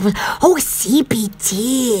samples. Oh,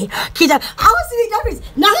 CBD. Kids, CBD.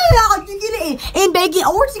 Now you get it in bacon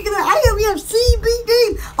or chicken. We have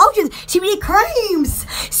CBD options, CBD creams,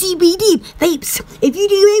 CBD vapes. If you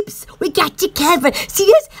do vapes, we got you covered. See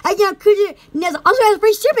this? I got cookie. There's also has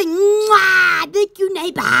free shipping. Mwah! Thank you,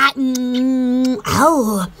 neighbor.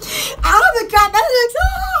 Oh, the God, that looks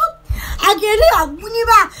up. I get it. When you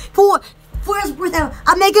buy for us worth of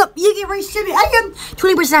makeup, you get free shipping. I am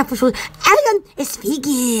 20% for sure. And it's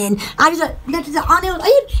vegan. I just got to the on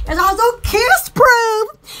it's also kiss proof.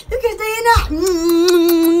 You can stay in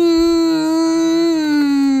that.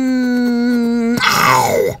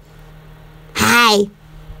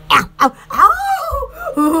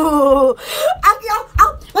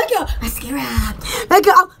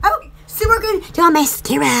 mascara. Oh, super good to our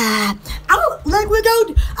mascara. Oh, look, we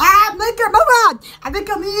go. Makeup, move on. I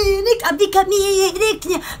become unique.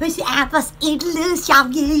 When she apples eat loose, yeah.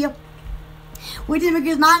 We did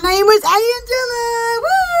because my name was Angela.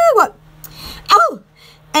 Woo! Oh,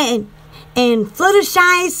 and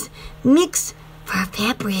Fluttershy's mix for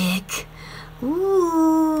fabric.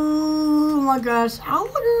 Ooh, oh my gosh.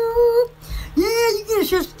 Oh, yeah, you can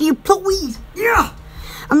just the employees. Yeah.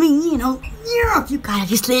 I mean, you know, yeah, you gotta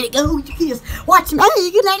just let it go. You can just watch me.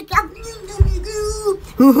 You can let it go.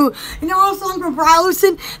 You know, our song from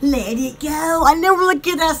Frozen, Let It Go. I never look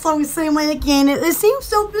at that song the same way again. It seems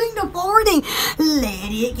so big to farting.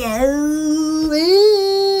 Let it go.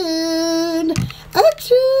 And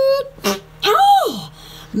action. Oh,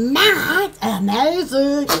 that's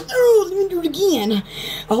amazing. Oh, let me do it again.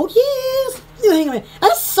 Oh, yes. Hang on.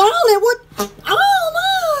 That's solid. What? Oh,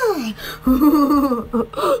 my.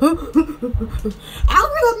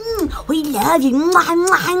 We love you.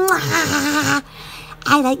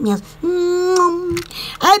 I like meals.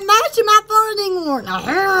 I match my farting horn. I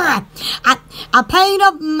paint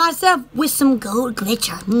up myself with some gold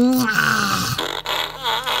glitter.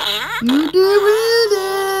 You do it.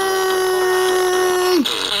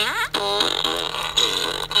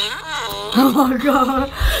 Oh my god.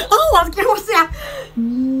 Oh, I was going to say.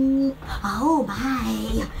 Oh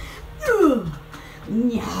my.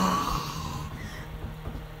 Yeah.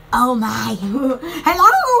 Oh my. Hello.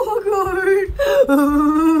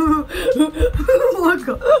 Oh my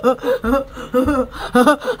god.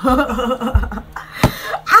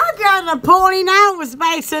 I got a pointing outwards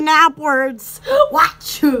facing outwards.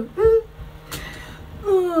 Watch.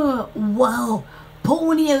 Whoa.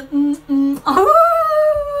 Pointing.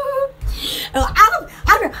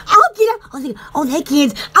 I'll get up. I'll think, oh, that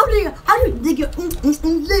kids. I'll think,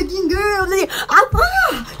 looking girl.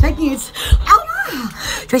 That kids.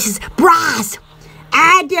 Dresses, bras.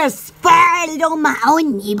 I just farted on my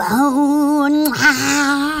own knee bone.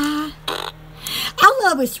 I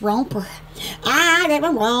love this romper. I got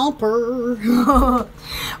a romper.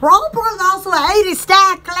 Romper is also 80s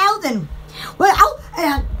style clothing. Well,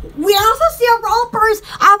 we also see rompers.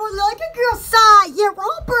 I would like a girl side. Yeah,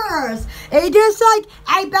 rompers. It's just like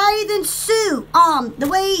a bathing suit. The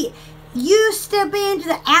way you step into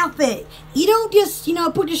the outfit. You don't just,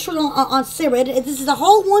 put your shirt on separate. This is a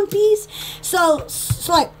whole one piece. So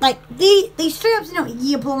like these strips,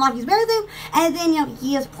 you pull them off his bathing, and then you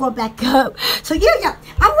just pull it back up. So yeah,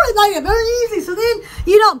 I really like it. Very easy. So then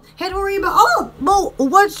you don't have to worry about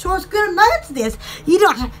what short's gonna match this. You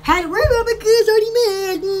don't have to worry about it because it's already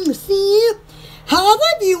made. See? Hello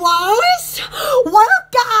viewers,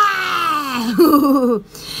 welcome.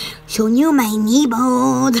 Showing you my knee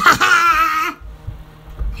bones.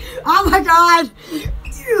 Oh my god.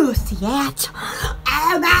 You see that?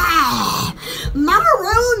 Oh my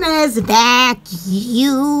room is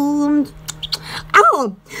vacuumed.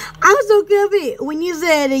 Oh, I'm so goofy. When you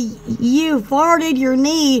said you farted your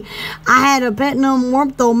knee, I had a pet no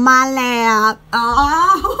warmth on my lap.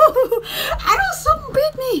 Oh, I know something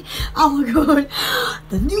bit me. Oh my god.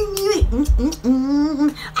 The new music.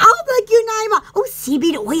 I'll make your name. Oh,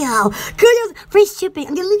 seaweed oil. Good free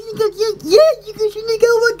shipping. Yeah, you can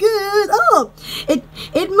go good. Oh,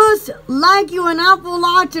 it must like you an awful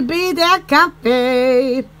lot to be that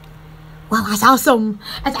comfy. Wow, that's awesome.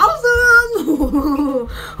 That's awesome.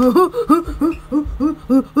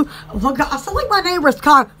 Oh my god, I sound like my neighbor's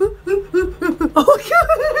car. Oh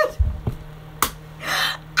god.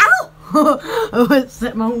 Ow. Oh, it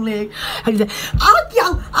set my own leg. I'll get up.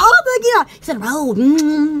 He said, roll.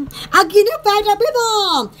 I'll get up at the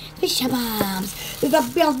rhythm. Fish bombs.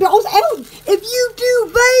 If you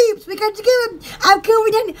do vapes, we got to go.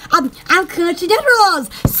 I'm Continentals.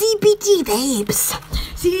 CBD vapes.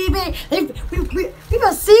 CBD. We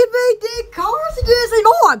must CBD cars and this and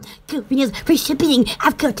more. Convenience for shipping.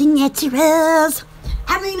 I've Continentals.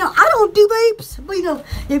 I mean, I don't do vapes, but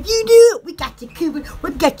if you do, we got you covered.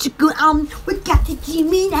 We got you good. We got the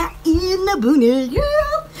Jimmy out in the boonies.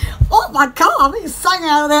 Yeah. Oh my God, we sang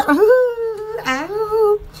out of that.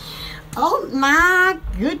 Oh my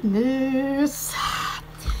goodness,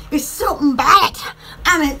 it's something bad.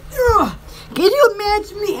 I mean, can you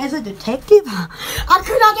imagine me as a detective? I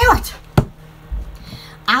could not do it.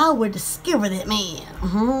 I would discover that man.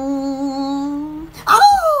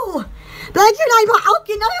 Oh. But you're not even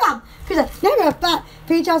okay now. Because never fat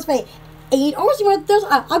features for 8 hours. You want those?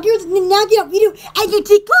 I'll give you now. Get up. You do. And you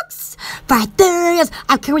take cooks for Thursdays.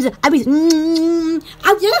 I'm coming. I mean, oh,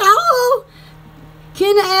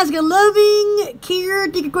 Can I ask a loving,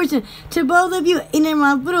 caretaker question to both of you? And then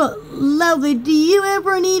my little lovely, do you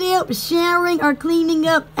ever need help showering or cleaning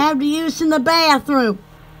up after using the bathroom?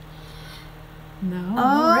 No,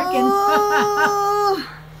 I reckon.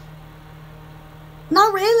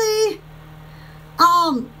 Not really.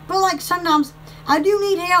 But like sometimes I do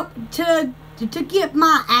need help to get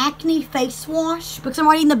my acne face wash because I'm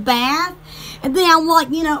already in the bath, and then I'm like,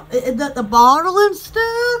 you know, the bottle and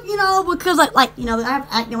stuff, you know, because like you know, I have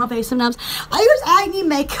acne on my face sometimes. I use acne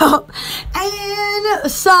makeup,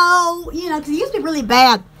 and so you know, because it used to be really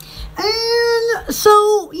bad, and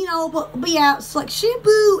so you know, but yeah, it's like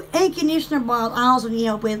shampoo and conditioner bottles I also need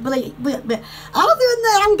help with, but other than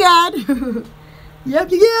that, I'm good.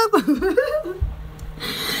 Yep.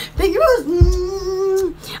 Because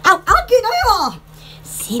I'll get now.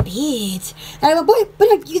 Sibit. Boy,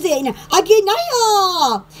 but you say no. I get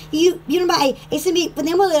now. You know my SMB, but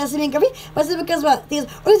then what else SMB coffee? But it's because what this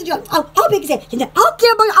what is the job? I'll be say. I'll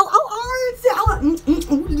get but I'll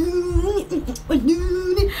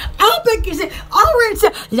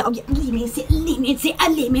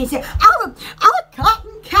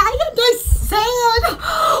cotton candy said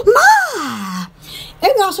ma.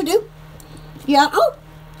 And we also do. Yeah. Oh.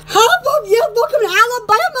 How about you? Welcome to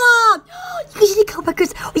Alabama. You should come back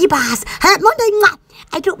because you pass. Monday.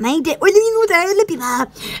 I don't mind it.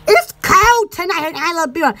 It's cold tonight in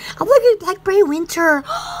Alabama. I'm looking at blackberry winter.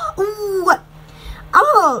 Ooh.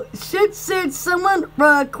 Oh, shit said someone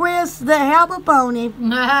requests the help a pony.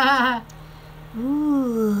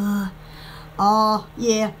 Ooh. Oh,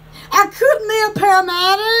 yeah. I couldn't be a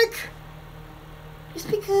paramedic. Just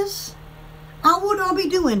because I would all be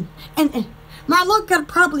doing. And my luck got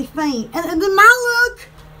probably faint. And then my luck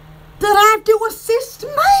that I have to assist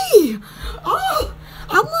me. Oh,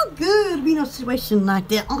 I'm not good being in a situation like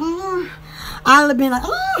that. I'd have been like,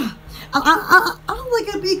 I don't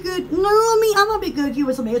think I'd be good. No, I mean, I'm going to be good here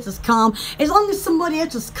with somebody else that's calm. As long as somebody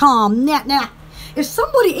else is calm. Now, if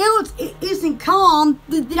somebody else isn't calm,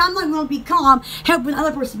 then I'm not going to be calm helping the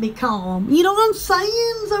other person be calm. You know what I'm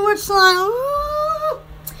saying? So it's like,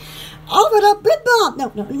 but a bit bomb.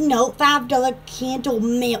 No, $5 candle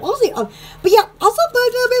mail. I'll see. But yeah, also $5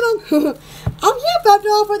 bill. Yeah,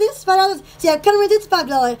 $5 for this, $5. See, I can read this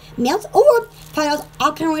 $5 mails or $5.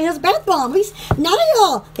 I can read this bath bomb. Please, not at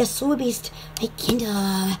all. The soul beast, my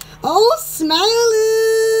Kindle. Oh, smile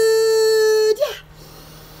it.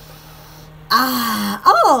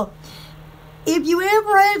 If you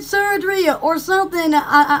ever had surgery or something,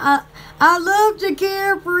 I love to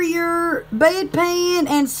care for your bedpan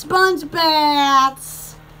and sponge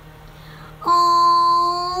baths.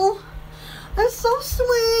 Oh, that's so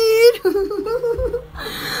sweet.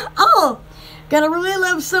 Gotta really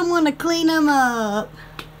love someone to clean them up.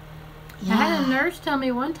 Yeah. I had a nurse tell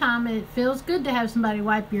me one time it feels good to have somebody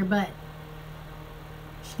wipe your butt.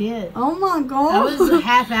 She did. Oh my God. I was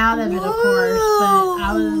half out of it, of course,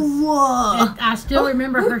 but I still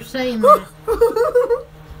remember her saying that.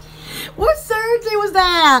 What surgery was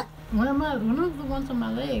that? One of the ones on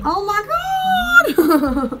my leg. Oh my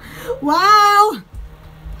God! Wow!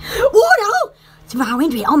 Whoa, no! Tomorrow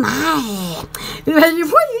entry. Oh my! Ready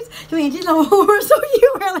for you? So you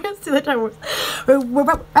let's do the time.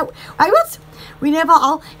 We never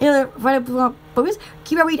all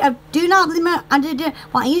keep our read. Do not limit under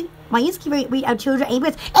why you keep read our children and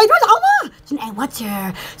with and what's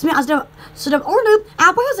your so the order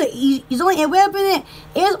our is only a weapon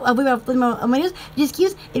is we have just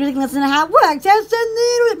excuse it doesn't listen to how it works.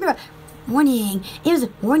 Warning. It was a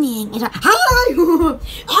warning. It's like, hi! I was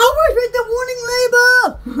with the warning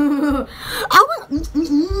label!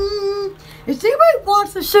 If anybody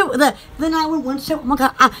watched the show, the 911 show, oh my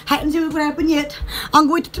God, I hadn't seen what happened yet. I'm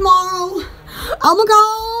going to tomorrow. Oh my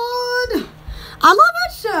God! I love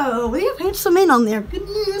that show. We have handsome men on there.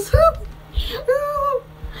 Goodness.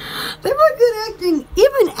 They were good acting.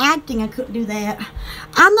 Even acting, I couldn't do that.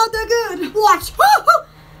 I'm not that good. Watch.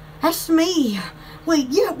 That's me.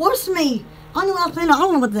 Wait, yeah, what's me? I don't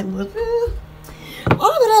know what that was.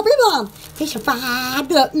 It's a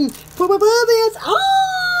 $5.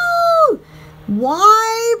 Oh!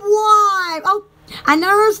 Wipe. Oh, a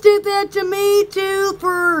nurse did that to me too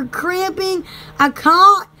for cramping. I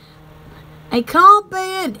caught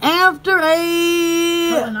bed after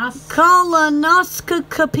a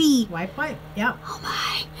colonoscopy. Wipe. Yep. Oh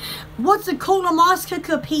my. What's a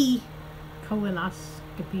colonoscopy?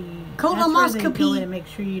 Colonoscopy. Colonoscopy. That's where they go in and make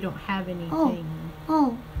sure you don't have anything.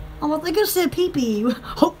 Oh, I think I said pee-pee.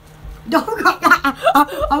 Oh my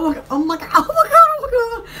God.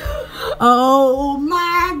 Oh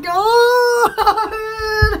my God.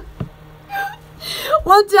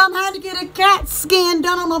 One time I had to get a CAT scan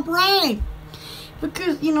done on my brain.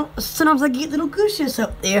 Because, you know, sometimes I get little gushes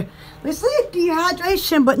up there. It's like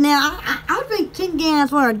dehydration, but now I drink 10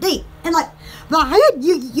 gallons water a day. And like, my head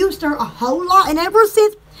used to hurt a whole lot. And ever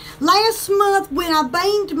since last month when I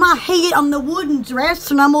banged my head on the wooden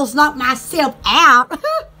dresser and almost knocked myself out,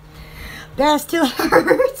 that still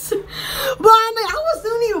hurts. But I mean, I was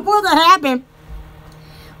doing it before that happened.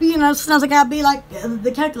 You know, sometimes I gotta be like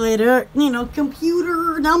the calculator, you know,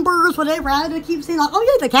 computer numbers, whatever. I had to keep saying like, oh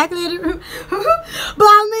yeah, the calculator. But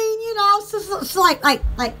I mean, you know, it's like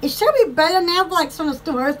it should be better now for like some of the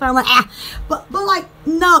stores. But I'm like, but like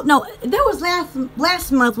no, that was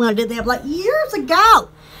last month when I did that. But like years ago,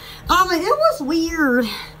 I mean, it was weird.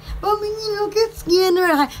 But I mean, you know, get skinner.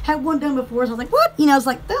 I had one done before, so I was like, what? You know, it's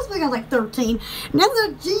like, that's when I was like 13. Now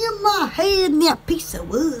they're jamming my head in that piece of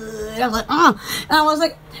wood. I was like, And I was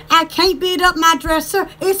like, I can't beat up my dresser.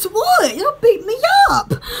 It's wood. It'll beat me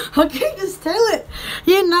up. I can't just tell it.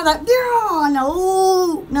 You know, like,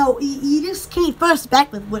 no, you just can't fuss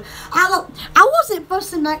back with wood. I wasn't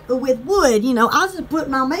fussing back with wood, you know. I was just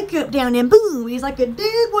putting my makeup down and boom, it's like a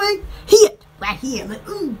dead weight hit right here. I'm like,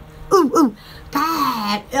 ooh.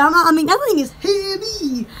 God, I mean, that thing is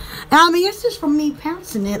heavy. I mean, it's just from me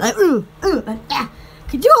pouncing it. Like,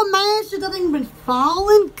 Could you imagine that thing been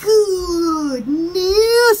falling?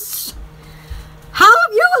 Goodness. How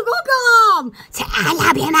have you? Welcome to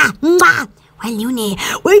Alabama. Well, Looney,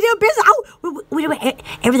 we do business. Oh, we do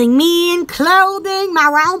everything. Men, clothing, my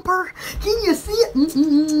romper. Can you see it?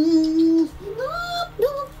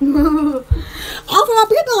 For my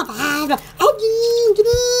people. Oh,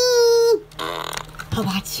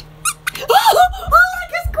 watch. I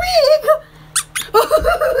guess Greg.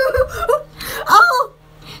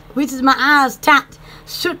 Which is my eyes tapped,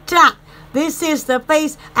 shut tight. This is the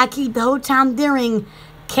face I keep the whole time during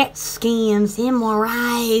CAT scans,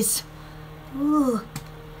 MRIs. Ooh.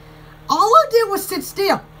 All I did was sit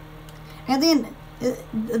still. And then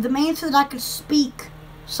the man said I could speak.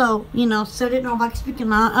 So, you know, so I didn't know if I could speak or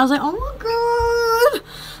not. I was like, oh my God.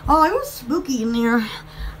 Oh, it was spooky in there.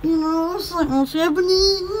 You know, it's like, what's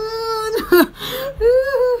happening?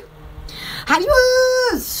 How do you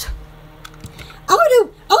was?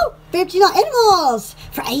 $59 animals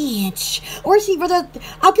for age. Or see for the,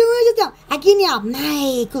 I'll give it down. Again now,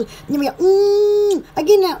 Michael.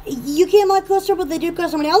 Again now, you can't like cluster, but they do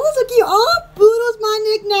cluster. Oh, that's so cute. Oh, Poodles, my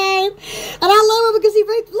nickname. And I love it because he,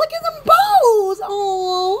 look at them bows.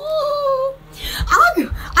 Oh. I'll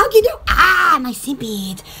get you. My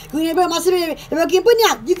simpid. You can put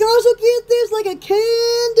now. You can also get this like a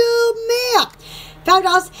candle mat.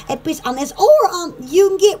 $5 a piece on this, or you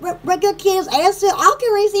can get regular candles as all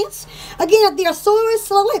can reasons. Again, they are slowly.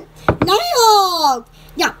 Now,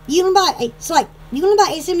 yeah, you can buy a you can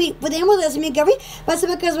buy a semi with them with a semi cover, but it's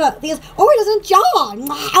because of this, or it doesn't jar.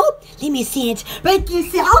 Wow, let me see it. Bacon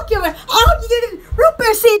scent. I'll give it. Oh, you get root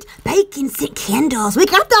beer scent, bacon scent candles. We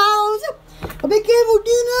got those. But be careful,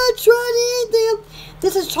 do not try anything.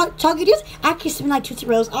 This is chocolate. I can smell like Tootsie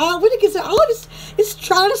Rolls. Oh, what is it? Oh, just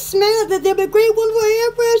try to smell it. That they'll be a great one for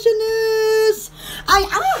air fresheners.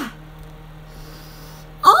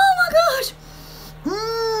 Oh my gosh.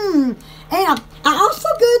 And I also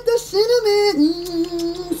got the cinnamon.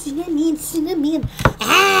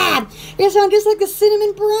 It sounds just like a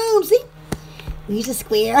cinnamon brown. See? We use a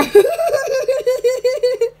square.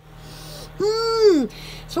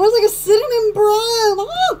 Smells like a cinnamon brown.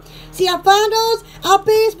 Oh. See, I found those. I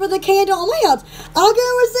paid for the candle on my house. I'll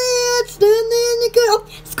go with it. Stand there and you go.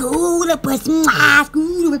 School up with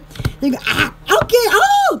school. Okay.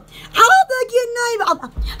 Oh, thank you,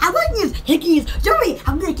 I like this. Hickeys. Sorry,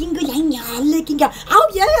 I'm looking good. Looking good. Oh,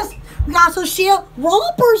 yes. We also share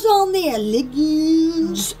rompers on there.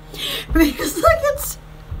 Leggings. Because look, it's.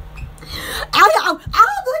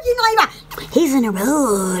 He's in a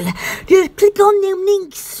roll. Just click on them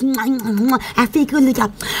links. I feel good.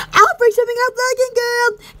 I'll bring something up, like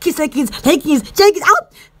girl. Kiss, shake it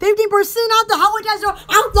out. 15% off the holidays.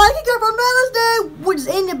 I'm like girl for Mother's Day, which is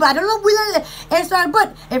in it, but I don't know where it's on.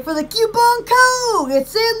 But and for the coupon code,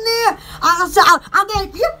 it's in there. I'll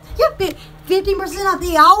get 15% off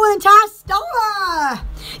the whole entire store.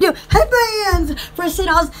 Headbands for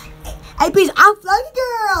 $6. A piece of Lucky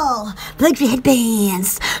Girl. Luxury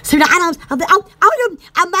headbands. Certain items of the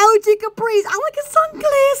emoji capris. I like his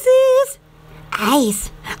sunglasses.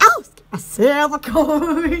 Ice. Oh, a silver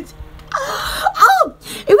cord. Oh,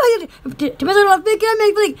 if I depends on what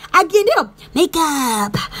I can do.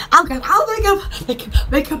 Makeup. Okay, I'll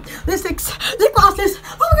makeup. Lip glosses.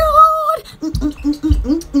 Oh my god.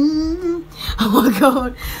 Oh my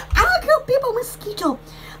god. I don't kill people mosquito.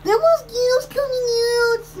 There was gills coming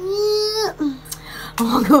out. Yeah.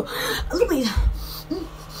 Oh, God. Look at me.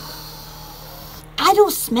 I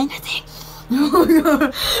don't smell nothing. Oh,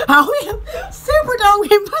 God. Oh, we have super dog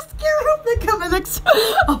with mascara up the comments.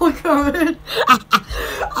 Oh, my God. I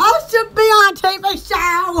should be on a TV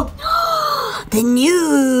show. The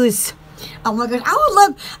news. Oh, my God.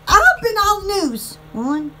 I've been on the news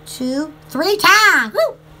 1, 2, 3 times.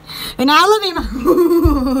 Woo. And I love him.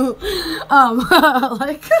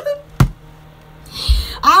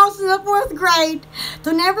 I was in the 4th grade.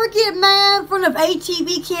 Don't ever get mad in front of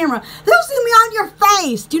ATV camera. They'll see me on your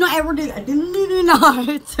face. Do not ever do that. Do not.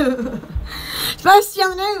 Especially on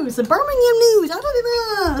the news. The Birmingham news. I don't even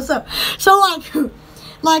know. So like,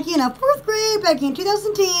 4th grade back in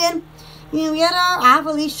 2010. We had our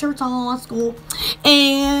Ivy shirts on at school.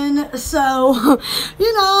 And so,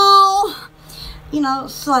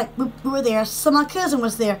 it's like we were there. So my cousin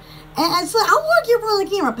was there. And so I wanted to get in front of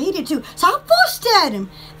the camera, but he did too. So I fussed at him.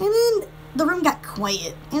 And then the room got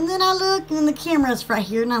quiet. And then I looked, and then the camera's right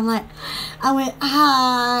here. And I went,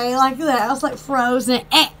 hi, like that. I was like frozen.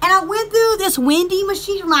 And I went through this windy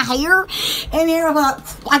machine for my hair. And it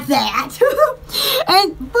was like that.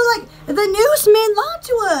 But like, the newsman lied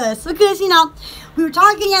to us. Because, we were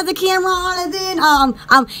talking at the camera on, and then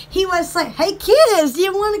he was like, hey kids, do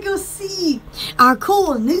you want to go see our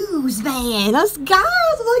cool news van? Us guys,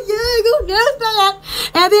 I'm like, yeah, go news van.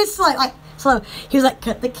 And then it's so he was like,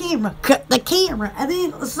 cut the camera. And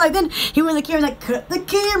then it's like, then he went to the camera, like, cut the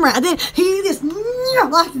camera. And then he just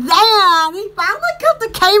like that. And he finally cut the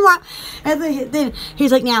camera. And then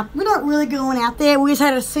he's like, now we're not really going out there. We just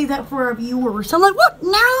had to see that for our viewers. So I'm like, what?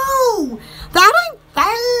 No, that ain't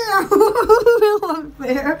fair.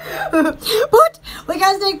 But we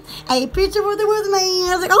got to take a picture with me.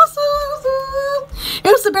 I was like, awesome. It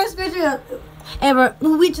was the best picture ever.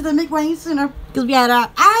 We went to the McWayne Center because we had our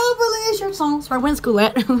Ivy shirts on. So I went to school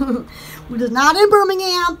at. Which is not in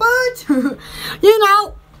Birmingham, but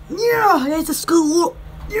it's a school.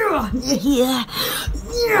 Yeah.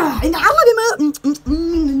 And I let him up.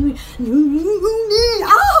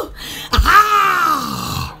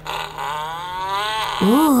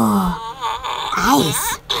 Oh, ice.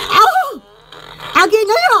 Oh, I get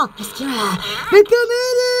now. The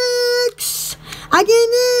medics. I get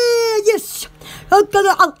it. Yes. I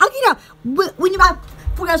get it. When you buy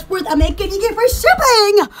 $4 worth of makeup, you get free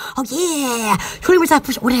shipping. Oh yeah. 20%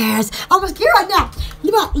 push orders. I'm scared right now.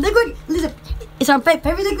 You know, liquid. Listen. It's our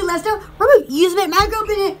favorite liquid last time. Remember, use it, makeup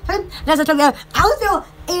in it. That's what I'm talking about. I was doing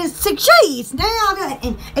is 6 cheese. Now I'm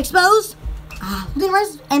going to expose. Then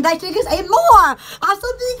rest and back tickets and more. I'm so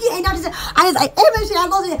thinking, and I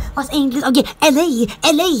lost it. Los Angeles, okay, LA.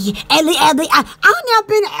 I've never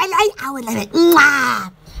been to LA. I would love it.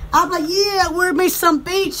 Mwah. I'm like, yeah, where me some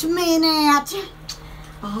beach men at?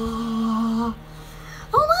 Oh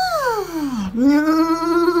my.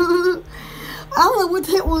 I don't know what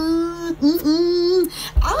that was.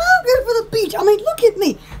 I'm good for the beach. I mean, look at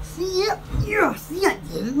me. See it? Yeah, see it?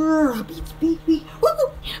 Yeah, beach. Woo-hoo.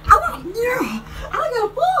 I got a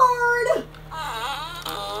board.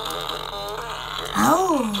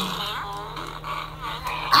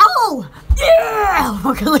 Oh, yeah.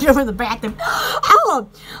 Okay, look over in the bathroom.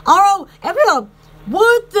 Everyone,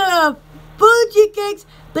 what the fudgy cakes?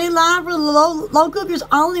 They lied for the local news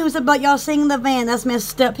only was about y'all singing the van. That's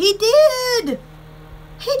messed up. He did.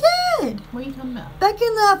 What are you talking about? Back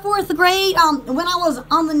in the 4th grade, when I was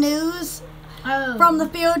on the news from the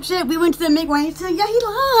field trip, we went to the McWayne Center. Yeah, he lied.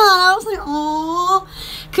 I was like, oh,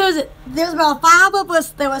 because there's about 5 of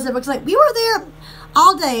us. There was because we were there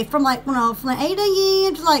all day from from 8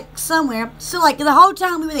 a.m. to somewhere. So the whole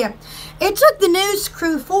time we were there. It took the news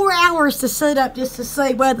crew 4 hours to set up just to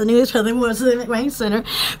say where the news really was at the McWayne Center.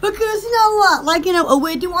 Because, you know what,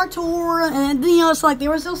 we do our tour, and, it's they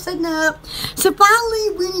were still setting up. So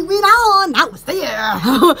finally, when he went on, I was there.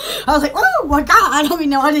 I was like, oh my God, I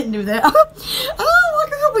didn't do that. Oh my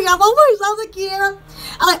God, I've always loved the camera.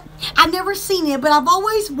 I've never seen it, but I've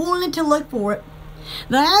always wanted to look for it.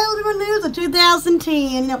 The Alabama News of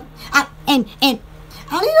 2010,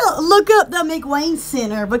 I need to look up the McWayne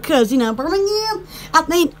Center because, Birmingham, I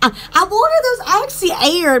wonder if those actually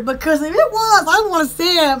aired because if it was, I want to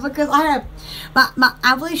see it because I have my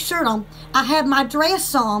Ivy shirt on. I had my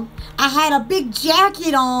dress on. I had a big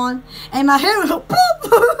jacket on and my hair was boop.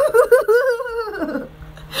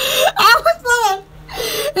 I was like,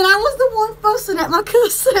 and I was the one fussing at my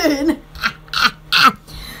cousin.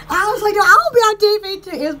 I was like, I'll be on TV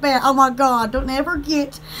too. It's bad. Oh my God. Don't ever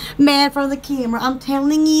get mad from the camera. I'm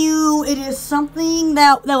telling you, it is something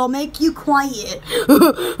that will make you quiet.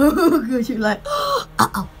 Because you're like,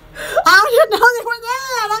 uh-oh. I didn't know they were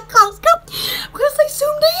there at Costco because they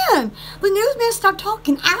zoomed in. The newsman stopped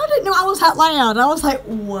talking. I didn't know I was that loud. I was like,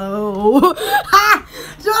 whoa. Ha!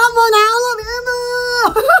 So I'm on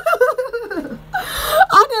Alabama.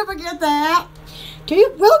 I'll never forget that.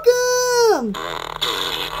 You're welcome.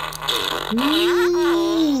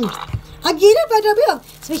 I get it, but I will.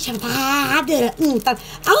 Special I did it.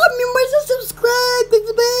 All members of subscribe. Click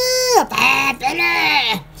the bell.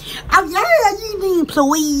 Oh yeah, you the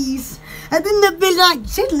employees. And then they'll be like,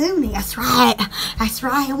 she's loony. That's right. That's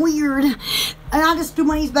right. I'm weird. And I just do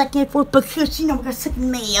my knees back and forth because, you know, we got sucking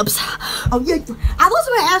mabs. Oh yeah. I was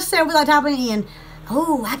going to ask Sarah without typing it in.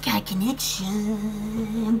 Oh, I got a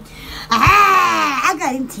connection. Ah, I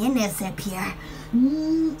got antennas up here.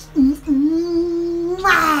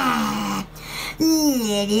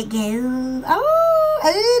 Let it go. Oh,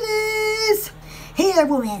 it is. Here,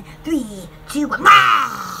 woman. 3, 2, 1.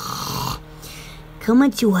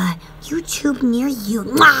 Coming to a YouTube near you.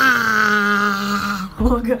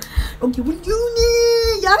 Oh, God. Okay, what do you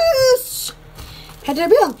need? Yes. Had to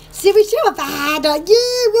be on. See, we should have had a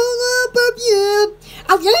roll up of you.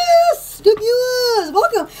 Oh, yes. The viewers.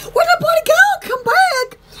 Welcome. Where'd the party go? Come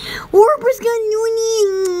back. Orber's gonna.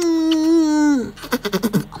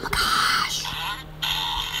 Oh, my gosh.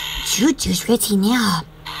 Juju's ready now.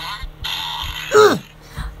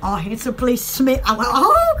 Oh, handsome police Smith. I went,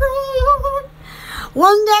 oh, God.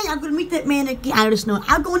 One day I'm going to meet that man again. I just know.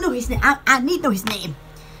 I'm going to know his name. I need to know his name.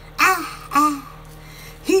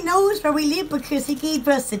 He knows where we live because he gave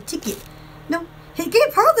us a ticket. No, he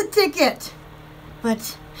gave her the ticket.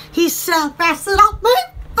 But he sound faster off me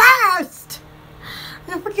fast.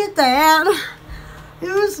 Don't forget that. It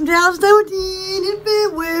was 2017 in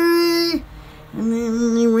February. And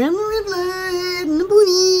then he ran the red light and the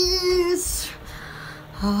police.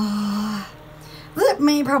 That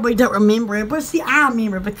man probably don't remember it, but see, I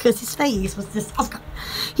remember because his face was just,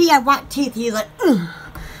 he had white teeth. He was like,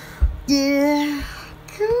 yeah,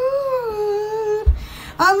 good.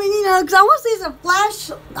 I mean, you know, because I want to see a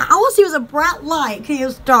flash, I want to see it was a bright light, because it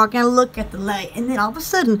was dark, and I look at the light, and then all of a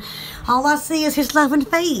sudden, all I see is his loving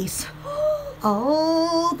face.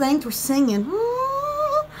 Oh, thanks for singing.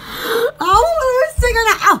 Oh, we're singing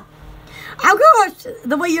now. Oh gosh,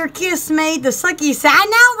 the way your kiss made the sucky sound. I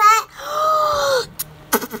know, right?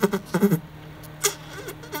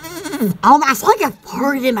 Oh my, it's like a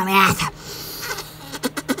fart in my mouth.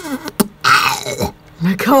 Oh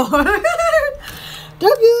my God.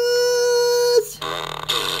 W's.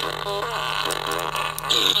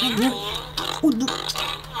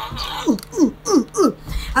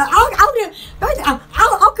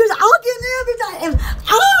 I'll get every time.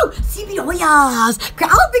 Oh, CB Oyas.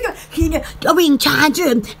 I'll be in charge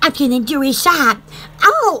after the jury shot.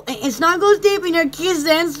 Oh, and Snuggles deep in her kiss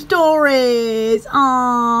and stories.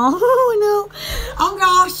 Oh, no. Oh,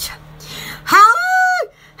 gosh. Hi.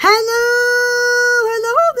 Hello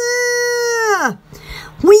there.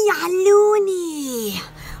 We are loony.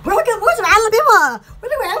 We're looking for some Alabama. We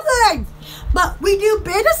do everything. But we do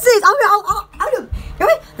businesses. I'll do.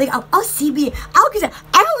 Like, I'll CB. I'll get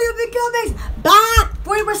big comics back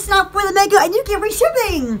 40% off for the mega, and you get free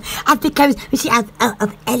shipping. I think I was out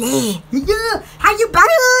of LA. Yeah. How you been?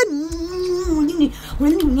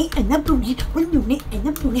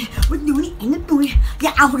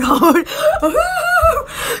 Yeah, oh God.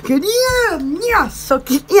 Good year. Yeah, so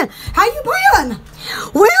good year. How you been?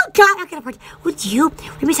 Well, God, I gotta party with you.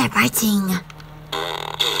 We miss our fighting.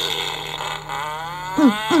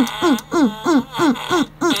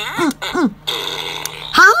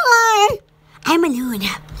 Hi, I'm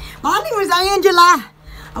Aluna. My name is Angela.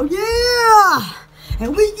 Oh yeah,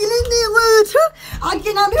 and we get in there with I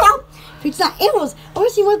get on here. Fix that arrows. Oh,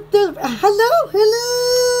 she went the hello.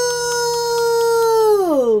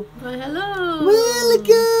 Well, hello.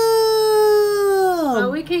 Welcome. Oh,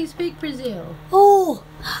 we can't speak Brazil. Oh,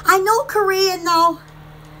 I know Korean though.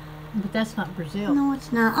 But that's not Brazil. No,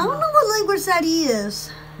 it's not. I don't know what language that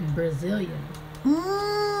is. Brazilian.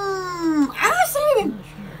 I don't even.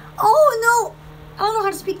 Oh no, I don't know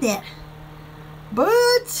how to speak that.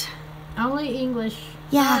 But only English.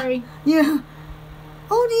 Yeah. Sorry. Yeah.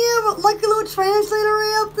 Oh, do you have like a little translator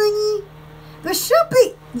app thingy? There should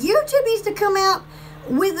be. YouTube needs to come out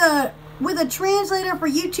with a translator for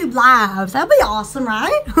YouTube Lives. That'd be awesome,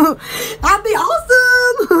 right? That'd be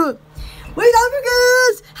awesome. We love you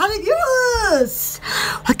guys. How do you us?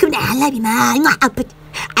 Welcome to I love you, man.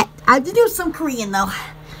 I did do some Korean though,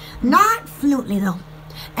 not fluently though,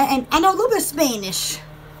 and I know a little bit of Spanish.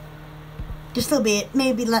 Just a little bit,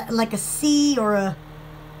 maybe like a C or a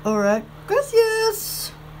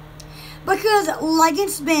gracias. Because like in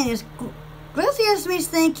Spanish, Gracias means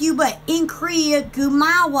thank you, but in Korea,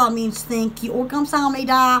 gumawa means thank you, or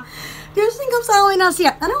감사합니다. This thing 감사합니다.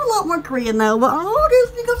 Yeah, I know a lot more Korean though, but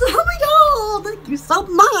this thing 감사합니다. Thank you so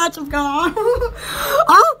much, of God.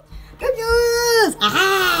 Oh, good news.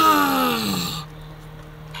 Ah.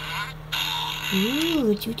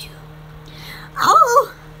 Ooh, choo-choo.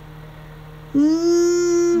 Oh.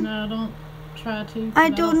 No, don't try to. I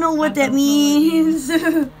don't know what that means.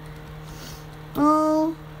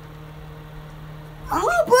 Oh.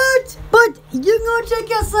 Oh, but you're gonna check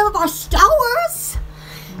out some of our stores.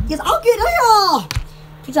 Yes, I'll get it.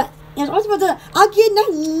 Yes, I was about to. I'll get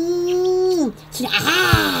it.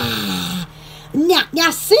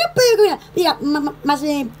 Now, simple. Yeah, my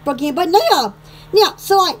broken, but now,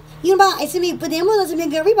 so like. You know, it's me, but then let's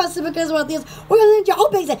make a repass because of this. We're going to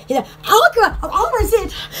open it. I'll come. I'll always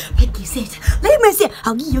sit. Like you said, let me sit.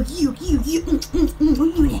 I'll give you.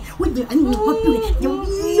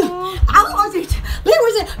 I'll always sit. Let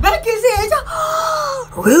me sit. Like you said.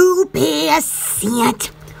 Ruby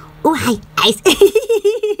scent. Oh, hi, ice.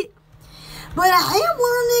 But I am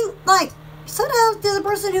learning, like, sometimes there's a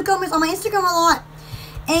person who comments on my Instagram a lot,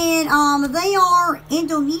 and they are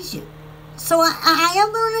Indonesian. So I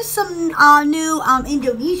am learning some new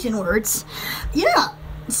Indonesian words. Yeah.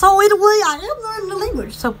 So in a way, I am learning the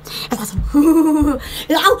language. So it's awesome.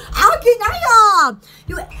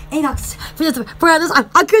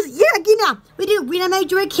 We do. We make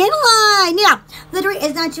drink candlelight. Now, the drink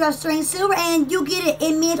is not just strained silver, and you get it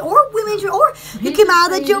in men's or women's, or you come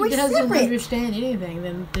out of the jewelry separate. If he doesn't understand anything,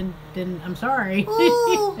 then I'm sorry.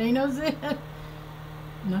 Oh. He knows it.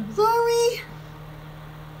 No.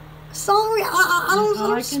 Sorry, I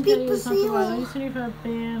don't speak Brazil. The 1975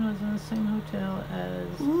 band was in the same hotel as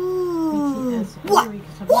Ooh. BTS.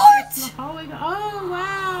 What? Oh,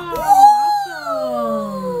 wow.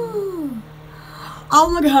 Awesome. Oh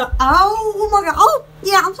my god. Oh,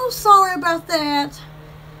 yeah, I'm so sorry about that.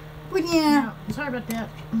 But yeah. No, sorry about that.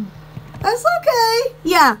 That's okay.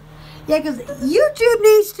 Yeah, because YouTube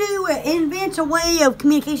needs to invent a way of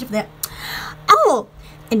communication for that. Oh.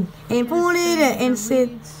 And put it and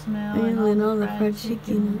said, and all the fried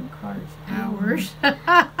chicken. Hours.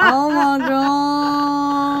 Oh my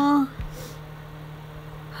god.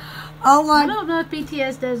 Oh my. I don't know if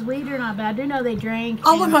BTS does weed or not, but I do know they drink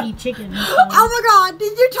and eat chicken. So. Oh my god,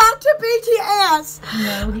 did you talk to BTS?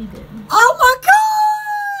 No, he didn't. Oh my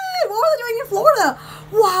god! What were they doing in Florida?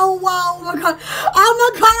 Wow, oh my god. I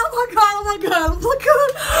love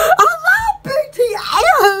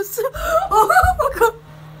BTS! Oh my god.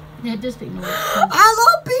 Yeah, just ignore it. I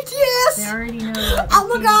love BTS! They already know that. Oh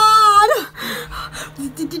my god!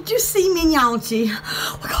 Did you see Minyonchi?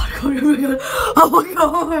 Oh my god, oh my god. Oh my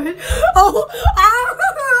god.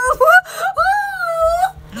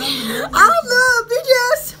 I love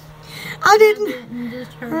BTS! I didn't.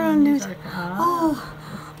 Just heard I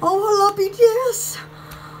love BTS.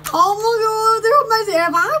 Oh my god, they're amazing.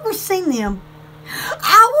 Have I ever seen them?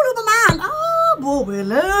 I would have mind. Oh, boy,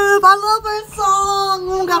 love. I love that song.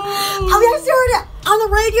 Oh, my God. I just heard it on the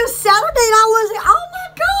radio Saturday, and I was like, oh, my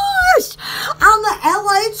gosh. On the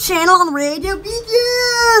LA channel on the radio.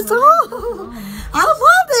 Yes. Oh, I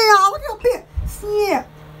love that. Look at that. See it.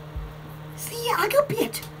 I got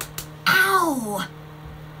bit. Ow.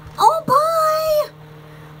 Oh, bye.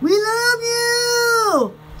 We love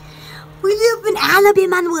you. We live in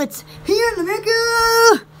Alabama woods here in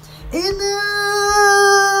America. In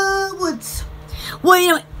the woods. Well, you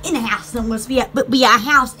know, in a house in the woods, but we got a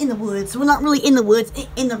house in the woods. We're not really in the woods,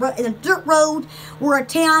 in the dirt road. We're a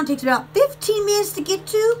town. It takes about 15 minutes to get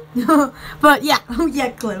to. But yeah,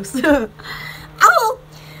 close. Oh,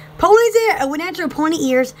 ponies there. A natural pony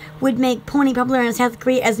ears would make pony popular in South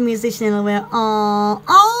Korea as a musician in a way.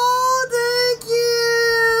 Thank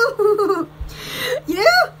you.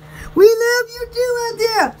 Yeah, we love you too out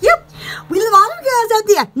there. Yep. We love all you guys out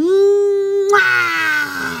there.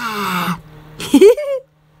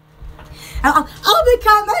 I'll be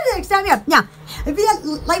coming next time. Yeah. Now, if you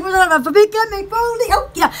like for big gun, make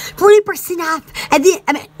 40% off. And then,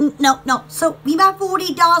 no. So we buy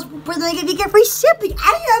 $40 for the if you get free shipping.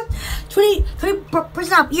 I have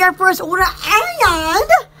 20% off your first order.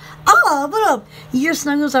 And your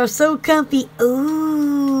snuggles are so comfy.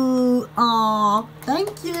 Ooh,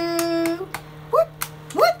 thank you. What?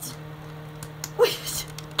 Wait.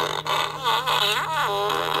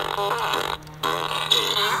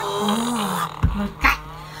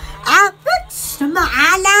 I fixed my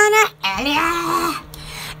eyeliner earlier,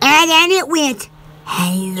 and then it went,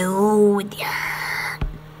 hello there.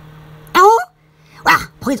 Oh, well,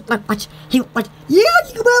 please watch. Yeah, you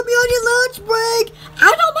can help me on your lunch break.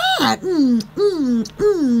 I don't that?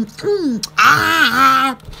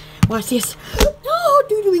 Watch this. No,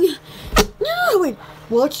 doing. No, wait.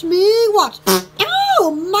 Watch me. Watch.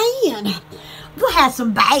 Oh, man. We'll have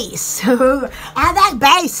some bass. I like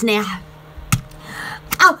bass now.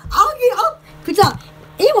 Good job.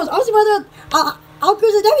 It was also whether I'll go to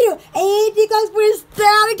the W and you guys win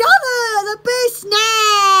 $1,000. The bass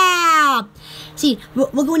now. See,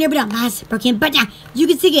 we're going there, but not nice, broken. But now you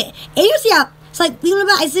can see it. And you see how it's like we want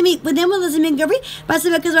to buy some with them with listen to Gary, but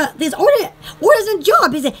some because this orders and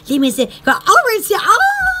job is it. Let me see. Go already see.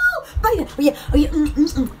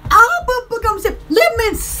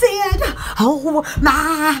 Lemon said, oh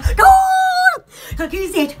my God. He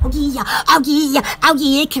said, oh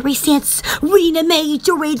yeah, Carrie says, Rena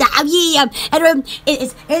Major, oh yeah. And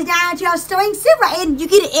it's not just starring silver, and you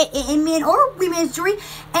get it in men or women's jewelry,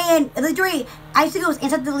 and the jewelry icicles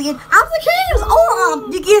inside the lid of the candles,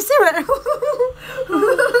 or you get silver.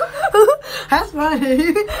 That's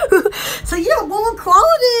funny. So yeah, one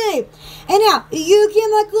quality. And now you get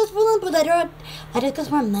my clothes for them, but I just got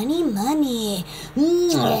more money. Money.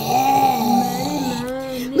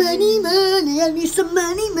 I need some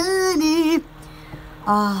money. I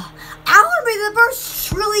want to be the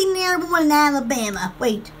first really near one in Alabama.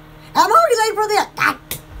 Wait, I'm already late for that.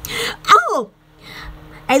 Oh,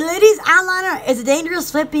 a lady's eyeliner is a dangerous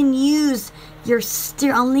slip and use. You're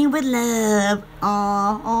steer only with love.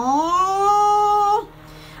 I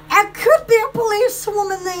could be a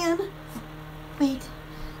policewoman then. Wait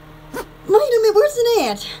a minute, where's the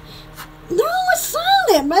net? No, it's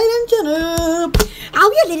silent, made in China. Oh,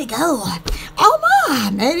 yeah, let it go. Oh, my,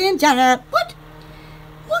 made in China. What?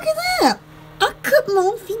 Look at that. I cut my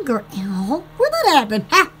own finger. Ow. Where'd that happen?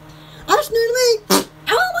 Ha! That's new to me.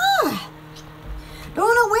 Oh, my.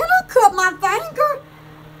 Don't know when I cut my finger.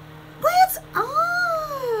 Let's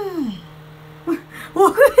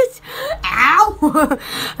what? Ow!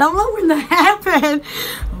 Don't know when that happened.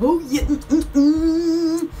 Oh, yeah.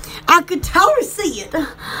 I could totally see it.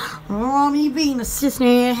 Oh, me being a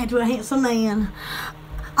sister to a handsome man.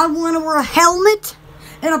 I want to wear a helmet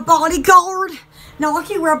and a bodyguard. No, I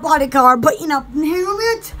can't wear a bodyguard, but,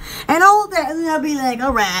 helmet and all that. And then I'll be like,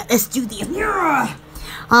 all right, let's do this. Yeah.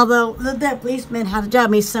 Although, that policeman had to drive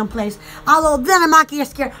me someplace. Although, then I might get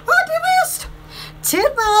scared. Oh, you missed.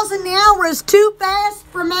 10 miles an hour is too fast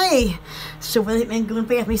for me. So with it man going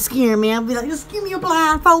past me scaring me, I'll be like, just give me a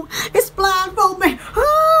blindfold. It's blindfold me.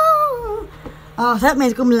 Oh, that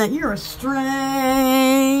man's gonna be like, you're a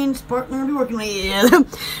strange partner to be working with.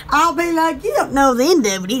 I'll be like, you don't know the end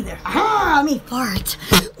of it either. I mean fart.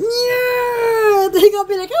 Yeah. They're gonna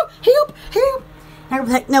be like, oh, help. I'll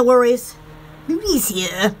be like, no worries.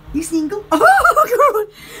 Lucia, you single? Oh, God.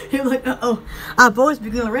 He'll be like, uh-oh. I've always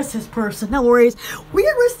been going to arrest this person. No worries. We'll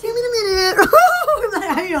arrest him in a minute. Oh, I'm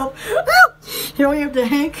like, help. You don't have to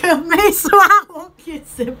handcuff me so I won't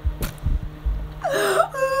kiss him.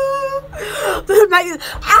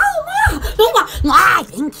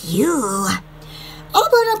 Thank you. Oh,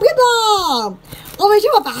 but people. Oh, my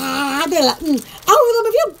God. Đây là oh,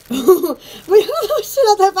 the film. We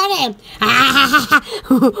should have fun.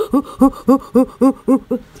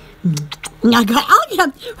 I got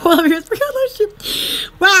again. Well, here's for scholarship.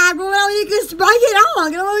 Well, you can spike it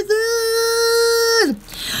on.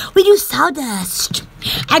 We do sawdust.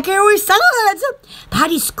 I can always salads,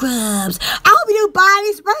 body scrubs. I'll be doing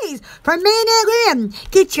body sprays for men and women.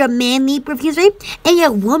 Get your manly perfume spray and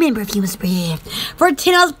your woman perfume spray. For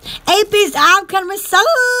 $10, 8-piece outcome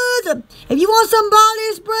massage. If you want some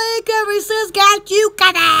body spray, Carissa's got you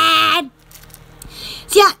covered.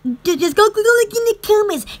 So yeah, just go look in the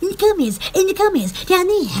comments, down there,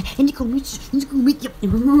 in the comments,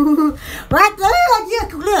 right there, yeah,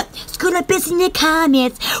 look, school up in the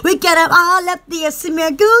comments, we got them all up there, so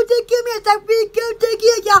man, go to the comments,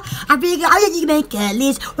 I figure, oh yeah, you can make a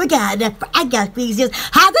list, I got reasons,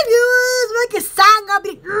 how the viewers make a song, I'll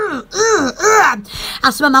be, I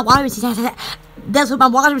swear my water machine sounds, that's what my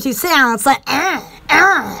water machine sounds like,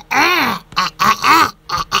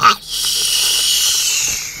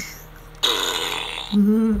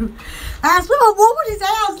 That's what my woman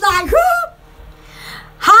sounds like.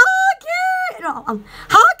 Hi,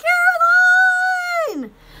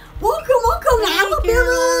 Caroline. Welcome to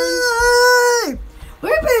Alabama.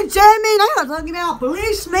 We've been jamming out talking about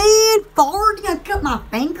policemen farting. I cut my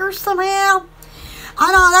fingers somehow.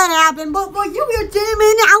 I know that happened, but you were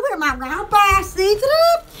jamming out with my round pass. See it?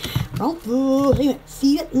 Don't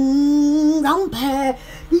see it. Don't pass.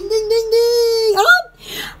 Ding, ding, ding, ding.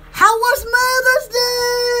 How was Mother's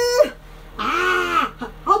Day?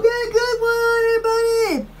 Hope you had a good one,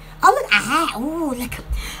 everybody. Oh, look. Look.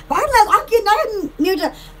 I'm getting out near the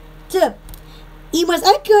You must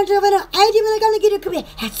uncontroversial item and I'm gonna get a career.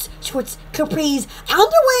 Hats, shorts, capris,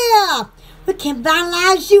 underwear. We can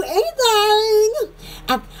finalize you anything.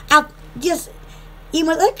 I've just, you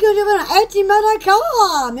must uncontroversial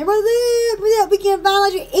item.com. Remember that? We can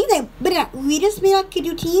finalize you anything. But we just made could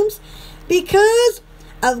do teams because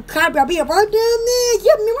of I'll be right down there.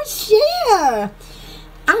 Yeah, remember, share.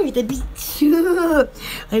 I'm at the beach.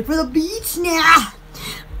 Like for the beach now.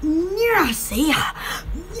 Yeah, see.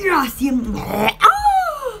 Yeah, see.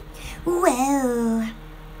 Oh, well.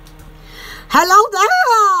 Hello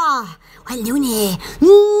there. Hello there.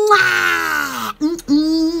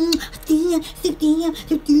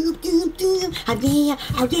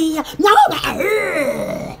 No.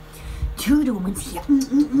 Two the ones here.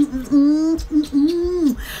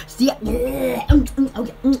 See ya. Okay.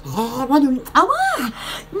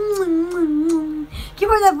 Give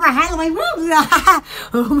her that for Halloween.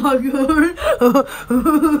 Oh my god.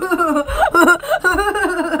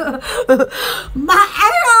 My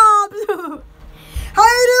abs. How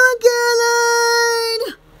you doing, Caroline?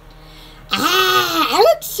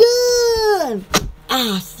 Action.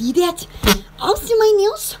 See that? I'll see my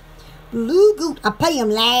nails. Blue goat, I pay him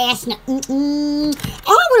last night. Ding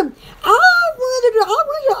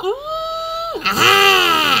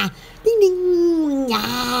ding.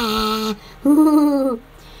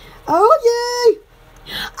 Oh yay!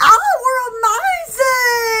 Oh, we're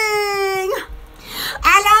amazing!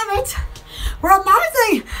 I love it. We're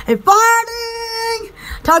amazing and fighting,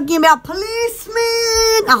 talking about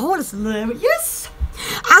policemen. I hold us a little bit. Yes,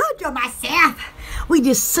 I'll do it myself. We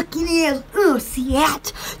just sucking in. See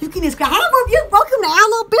that? You can just go, hello, you. Welcome to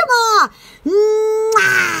Alabama.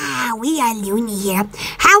 We are Looney here.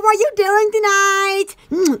 How are you doing tonight?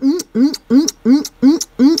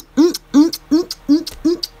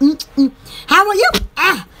 How are you?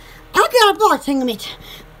 I got a box. Hang on a minute.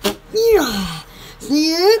 Yeah.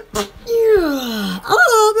 See it? Yeah.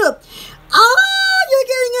 Oh, look. Oh, you're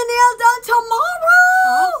getting your nails done tomorrow.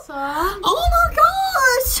 Awesome. Oh my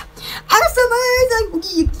gosh. That's amazing.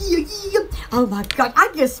 Oh my god, I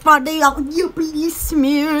just spotted on you,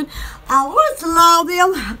 policeman. I always love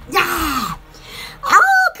them. Yeah.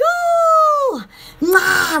 Oh, cool.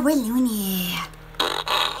 We're doing it.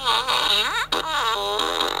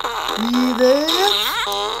 See that?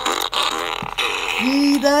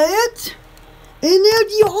 See that? And now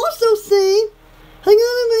do you also see? Hang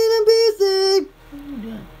on a minute, I'm busy.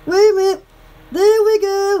 Wait a minute. There we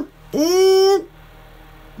go. And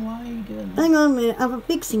why are you doing that? hang on a minute. I'm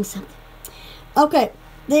fixing something. Okay.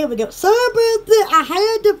 There we go. Sorry about that. I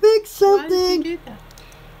had to fix something. Why did you do that?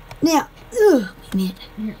 Now, wait a minute.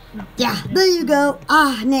 Here, no. Yeah, there you go.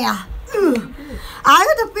 Now. I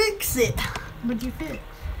had to fix it. What'd you fix?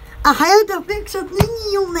 I had to fix a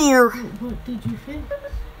thingy on there. What did you fix?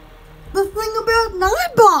 The thing about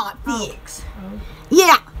Nightbot fix. Oh.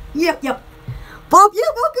 Yeah. Yep. Bob,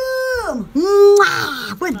 you're welcome. I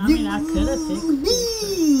mean, I could have fixed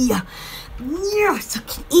it. Yeah, suck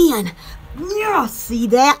it in. Yeah, see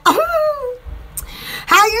that?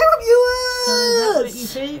 How you viewers? So is that what you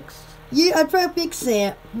fixed? Yeah, I try to fix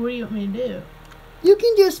that. What do you want me to do? You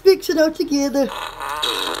can just fix it all together.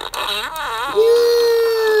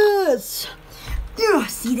 Yes. Yeah,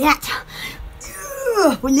 see that?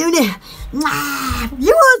 We're doing it.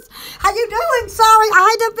 Viewers, how you doing? Sorry, I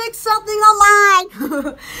had to fix something online.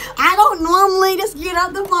 I don't normally just get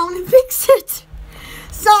on the phone and fix it.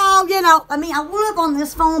 So, I mean, I would have on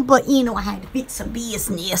this phone, but, I had to fix some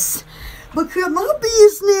business. Because my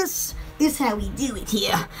business is how we do it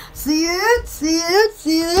here. See it,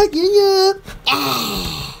 yeah.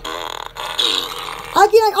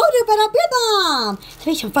 Again, order para pizza.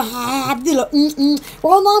 Station 5,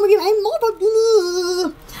 Well, Mama, give me more.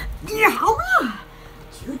 Yeah,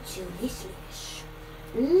 delicious.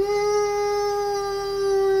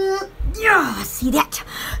 Yeah, see that?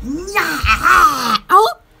 Yeah.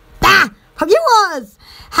 Oh, viewers.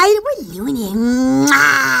 How you doing?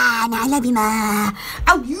 I love you, Ma.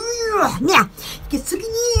 Oh, yeah. Now, get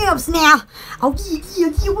sucking nails now. Oh,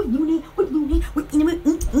 yeah. What doing?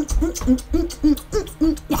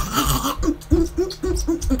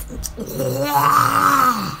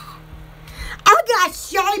 I gotta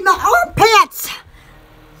shave my armpits.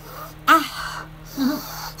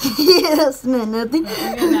 Yes, man, nothing. We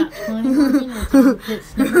got about 20 more minutes.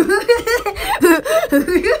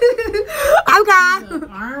 Okay.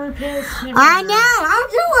 Armpits. I know. How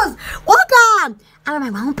yours? Welcome. I'm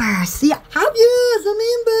my own purse. Yeah. How yours?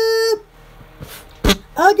 Remember?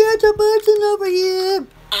 I got your button over here.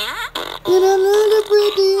 And another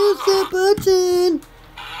producer button.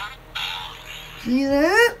 See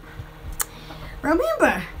that?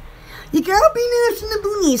 Remember, You gotta be nice in the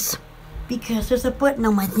boonies. Because there's a button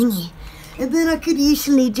on my thingy. And then I could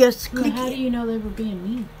easily just click How do you know they were being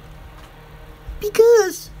mean?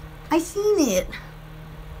 Because I seen it.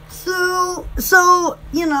 So,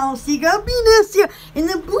 you know, so you gotta be nice here in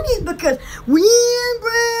the boonies because we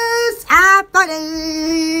embrace our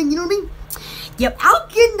fighting. You know what I mean? Yep, I'll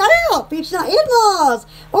get now. Featuring our in-laws.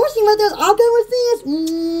 Or see what there's all good with this.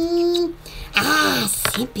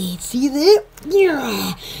 Simpy. See that?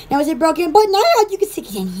 Yeah. Now is it broken? But now you can stick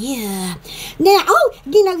it in here. Now,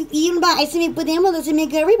 you know, even by I see me put them on the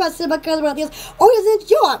make a rebus about this. Or is it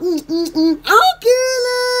your? Okay,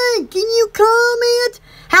 can you comment?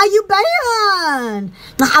 How you been?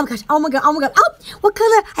 Oh my god. Oh, what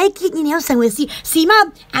color? I keep your nails somewhere. See,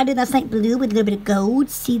 Mom, I did that light blue with a little bit of gold.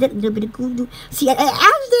 See that little bit of gold? See, I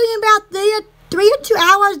was doing about 3 or 2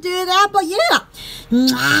 hours doing that, but yeah.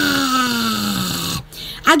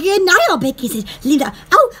 Again, now Becky says, Linda,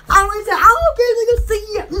 I want to say, see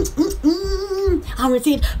you. I want to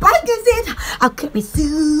see it. Becky says, I'll cut my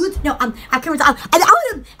suit. No, I can't remember.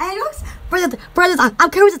 Brothers, I'm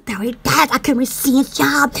coming to tell you that I can receive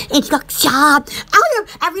job and shop.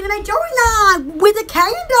 I'm going to make jewelry line with the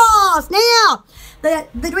candles. Now, the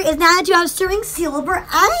degree is now that I'm stirring silver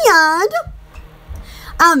and,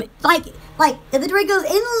 like, if the drink goes in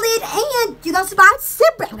the lid and you got to buy it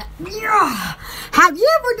separate. Have you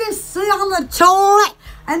ever just sit on the toilet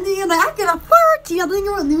and then you're like, I get a fart? You think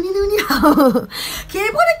you're a loony. Can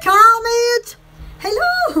you put a comment?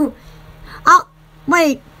 Hello?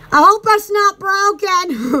 Wait. I hope that's not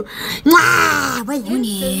broken. Wait,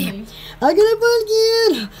 loony. I got a fart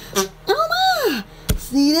again. Oh my.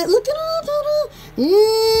 See that? Look at it.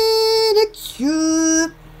 Yeah, that's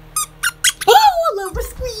cute. Oh, I love a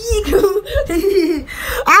squeak.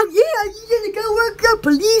 Oh, yeah, you gonna go work a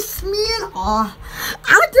policeman? Oh,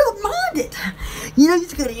 I don't mind it. You know, you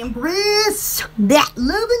just gotta embrace that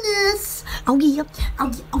lovingness. Oh, yeah.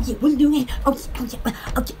 What are you doing? Oh,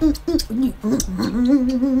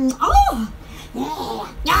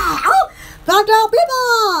 yeah. Oh, Dr.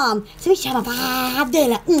 People. So, shut up. I would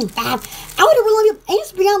have really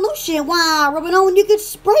asked me on no shit. Why, rubbing on when you could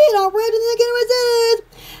spray it already and then get it resist.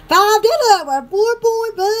 $5 or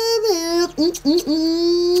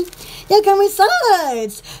 4.5. Yeah, come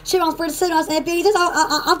results. She wants for the cinemas and babies.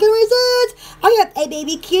 I'm gonna results. I have a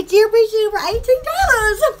baby kid here for you for $18.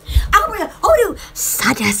 Oh, no,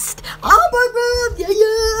 sawdust. Oh, my God.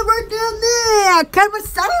 Yeah, right down there. Come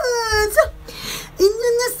results. In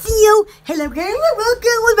the CEO. Hello,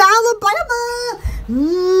 welcome with Alabama.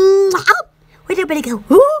 Where'd everybody go?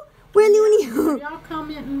 Where Looney? Y'all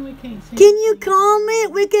commenting? We can't see. Can you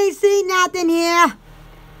comment? We can't see nothing here.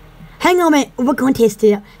 Hang on a minute. We're going to test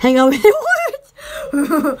it. Hang on a minute.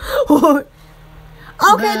 What?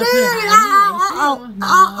 Okay, there.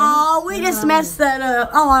 We just messed that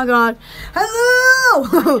up. Oh my God.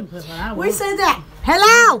 Hello. We said that.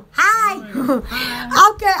 Hello. Hi.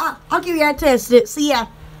 Okay, I'll give you a test it. So yeah,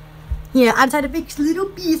 I tried to fix little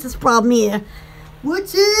pieces problem here.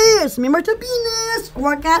 What's this? Remember to be nice.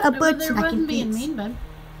 Or I got a butt there wasn't being mean, bud.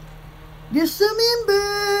 Just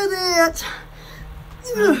remember that. I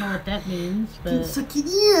don't know what that means, but suck it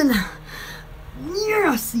in.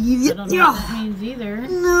 Yeah, see it. I don't know what that means either.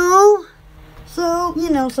 No. So, you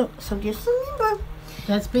know, so just remember.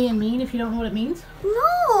 That's being mean if you don't know what it means?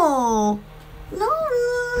 No.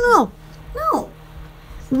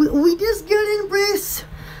 We just gotta embrace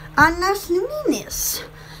our nice snootiness.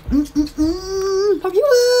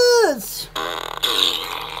 Viewers,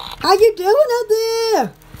 how you doing out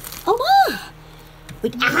there? Oh my! We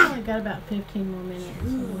only got about 15 more minutes, so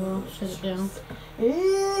we'll shut it down.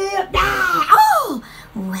 Oh,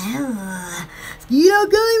 wow! Mosquito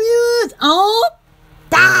going, viewers. Oh,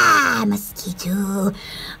 mosquito.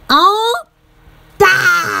 Oh,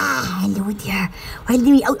 hello there.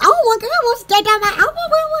 Oh my God! I want to stay down my elbow.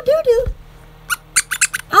 What do?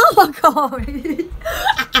 Oh my God!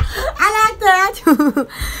 I like that.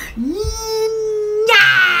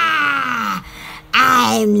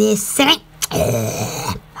 I'm listening.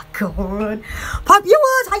 Oh my God! Pop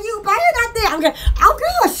yours. How you bad out there? I'm good. Oh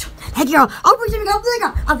gosh! Hey girl, I'm looking good.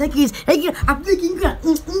 I'm looking good. I'm looking good.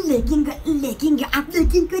 I'm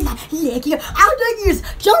looking good.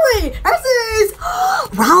 Joey, this is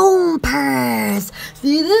rompers.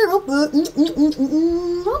 See there, rompers.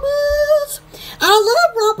 I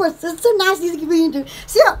love rompers. It's so nice to get into.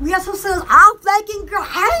 See, we also says I'm looking good.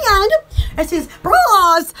 And it says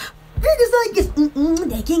bras. Because like it's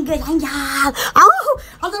looking good. Oh,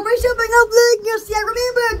 I'm the first shopping I'm looking good. See, I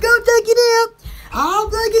remember. Go check it out. I'm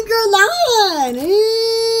looking good line.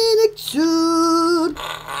 And it's good.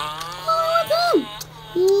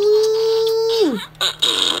 Oh,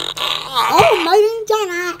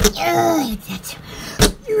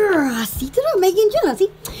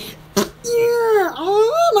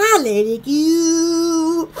 let it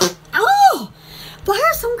go. Oh,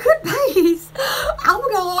 there's some good bass.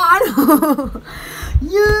 Hold on.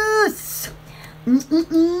 Yes. Well,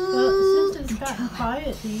 since it's gotten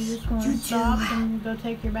quiet, do you just want to stop and go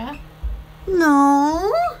take your bath?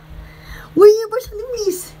 No. We are burning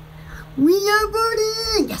this. We are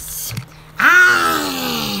burning. Yes.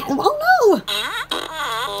 Ah. Oh no.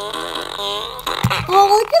 Oh,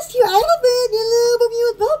 I guess you're out of it. You love you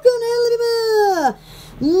with welcome,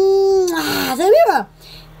 so we were.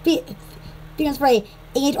 Being spray.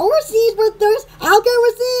 And overseas with those. I'll go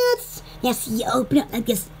with this. Yes, you open it like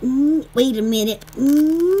this. Wait a minute.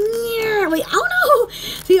 Wait, oh no.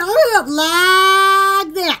 See, I open it up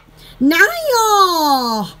like that. Now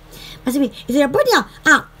y'all. Is there a bird now?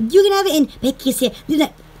 You can have it in Becky's here.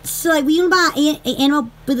 So like we don't buy an animal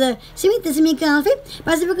with a swimming doesn't make it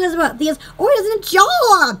but it's because of what things or it doesn't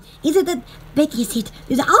job. Is it that Becky's it?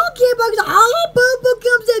 There's all care bugs, all bubble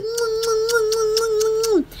comes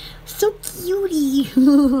in. So cutie.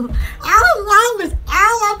 I was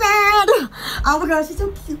elephant. Oh my gosh, he's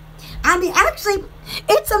so cute. I mean actually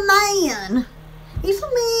it's a man. He's a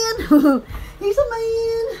man. He's a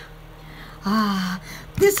man.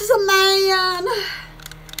 This is a man.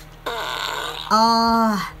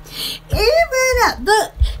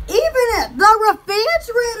 Even the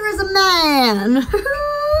refrigerator is a man.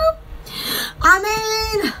 I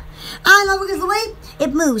mean, I know because the way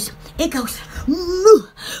it moves, it goes moo,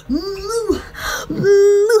 moo,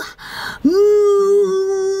 moo, moo,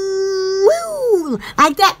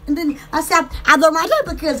 like that, and then I stop. I throw my head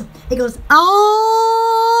because it goes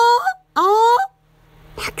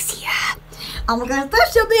Maxia. Oh my gosh, there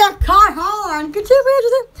should be a car horn. Could you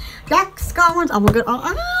imagine it? Jack's horns. Oh my god. Oh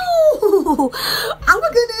my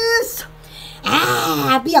goodness.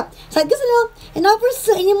 Yeah. So I guess and not for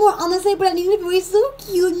so anymore on the same, but I need to be so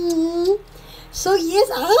cute. So yes,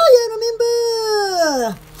 I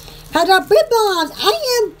remember. Had our big bombs.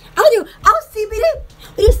 I'll CBD.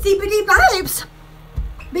 We do CBD vibes.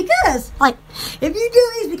 Because, like, if you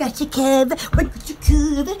do this, we got you covered, we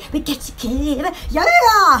got you covered,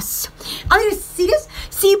 yes! I need to see this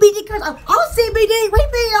CBD, because all CBD, right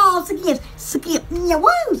there, y'all, so get, yeah,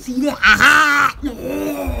 whoa, see that,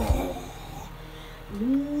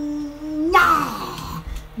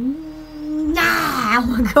 nah, oh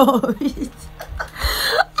my gosh.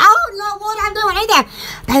 I don't know what I'm doing either.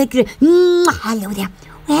 Hello there,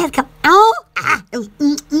 welcome,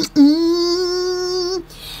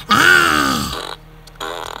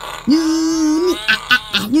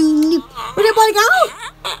 where'd everybody go?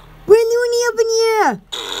 We're Looney up in here.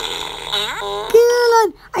 Come on,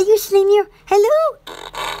 are you sitting here? Hello?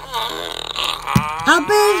 I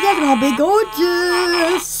bet you guys are gonna be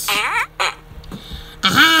gorgeous.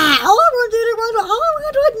 Oh, we're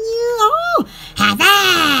gonna do it. High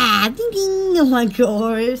five. Ding ding. Oh my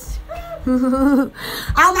gosh. Oh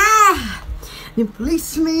my. The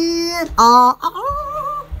policeman.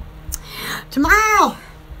 Tomorrow,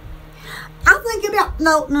 I'm thinking about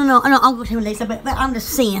no. I'll go to Lisa, but I'm just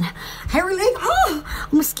saying. Hey, relief.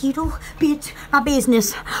 Mosquito bit my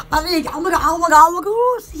business. My leg. Oh my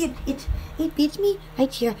god. See it bit me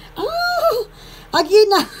right here. I get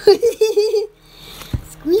now.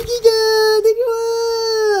 Squeaky good. There it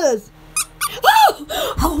was.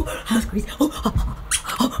 Squeeze.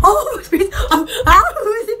 Squeeze.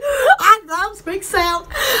 I love squeak sound.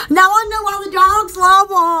 Now I know why the dogs love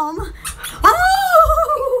them. I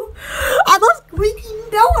love squeaky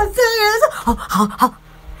noises.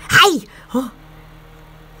 Hey.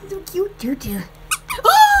 So cute, too.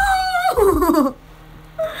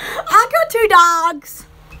 I got 2 dogs.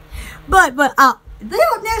 But they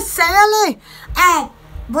don't necessarily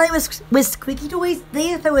play with squeaky toys.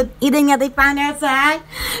 They throw with anything that they find outside.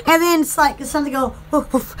 And then it's like something go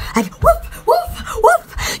woof, woof, like woof, woof,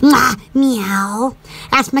 woof. Meow.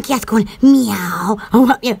 That's my cat's going meow.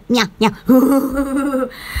 Oh, yeah, meow, meow.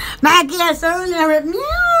 My cat's earlier went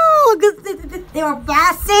meow because they were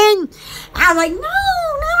fasting. I was like, no. I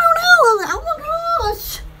was like, oh my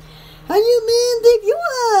gosh. How you mean the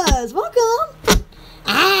viewers? Welcome.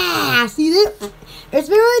 See that? It's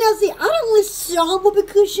very nice. See, I don't really sample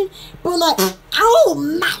percussion, but like,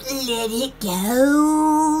 let it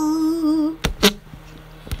go.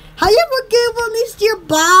 Have you ever given this to your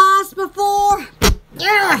boss before?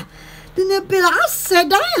 Yeah. Then they'll be like, I sat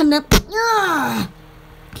down. Yeah.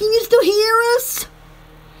 Can you still hear us?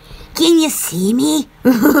 Can you see me?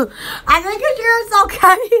 I think your ears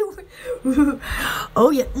okay.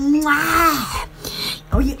 Oh yeah.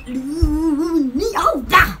 Oh yeah. Oh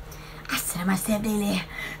yeah. I said to myself, Lily.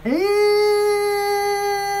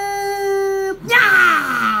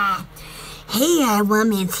 Yeah. here,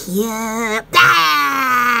 woman's here.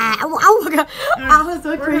 Ah! Oh my God. I was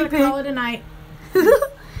so creepy. We're going to call it a night.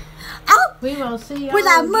 Oh, We will see y'all with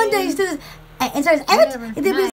our Mondays to and so it's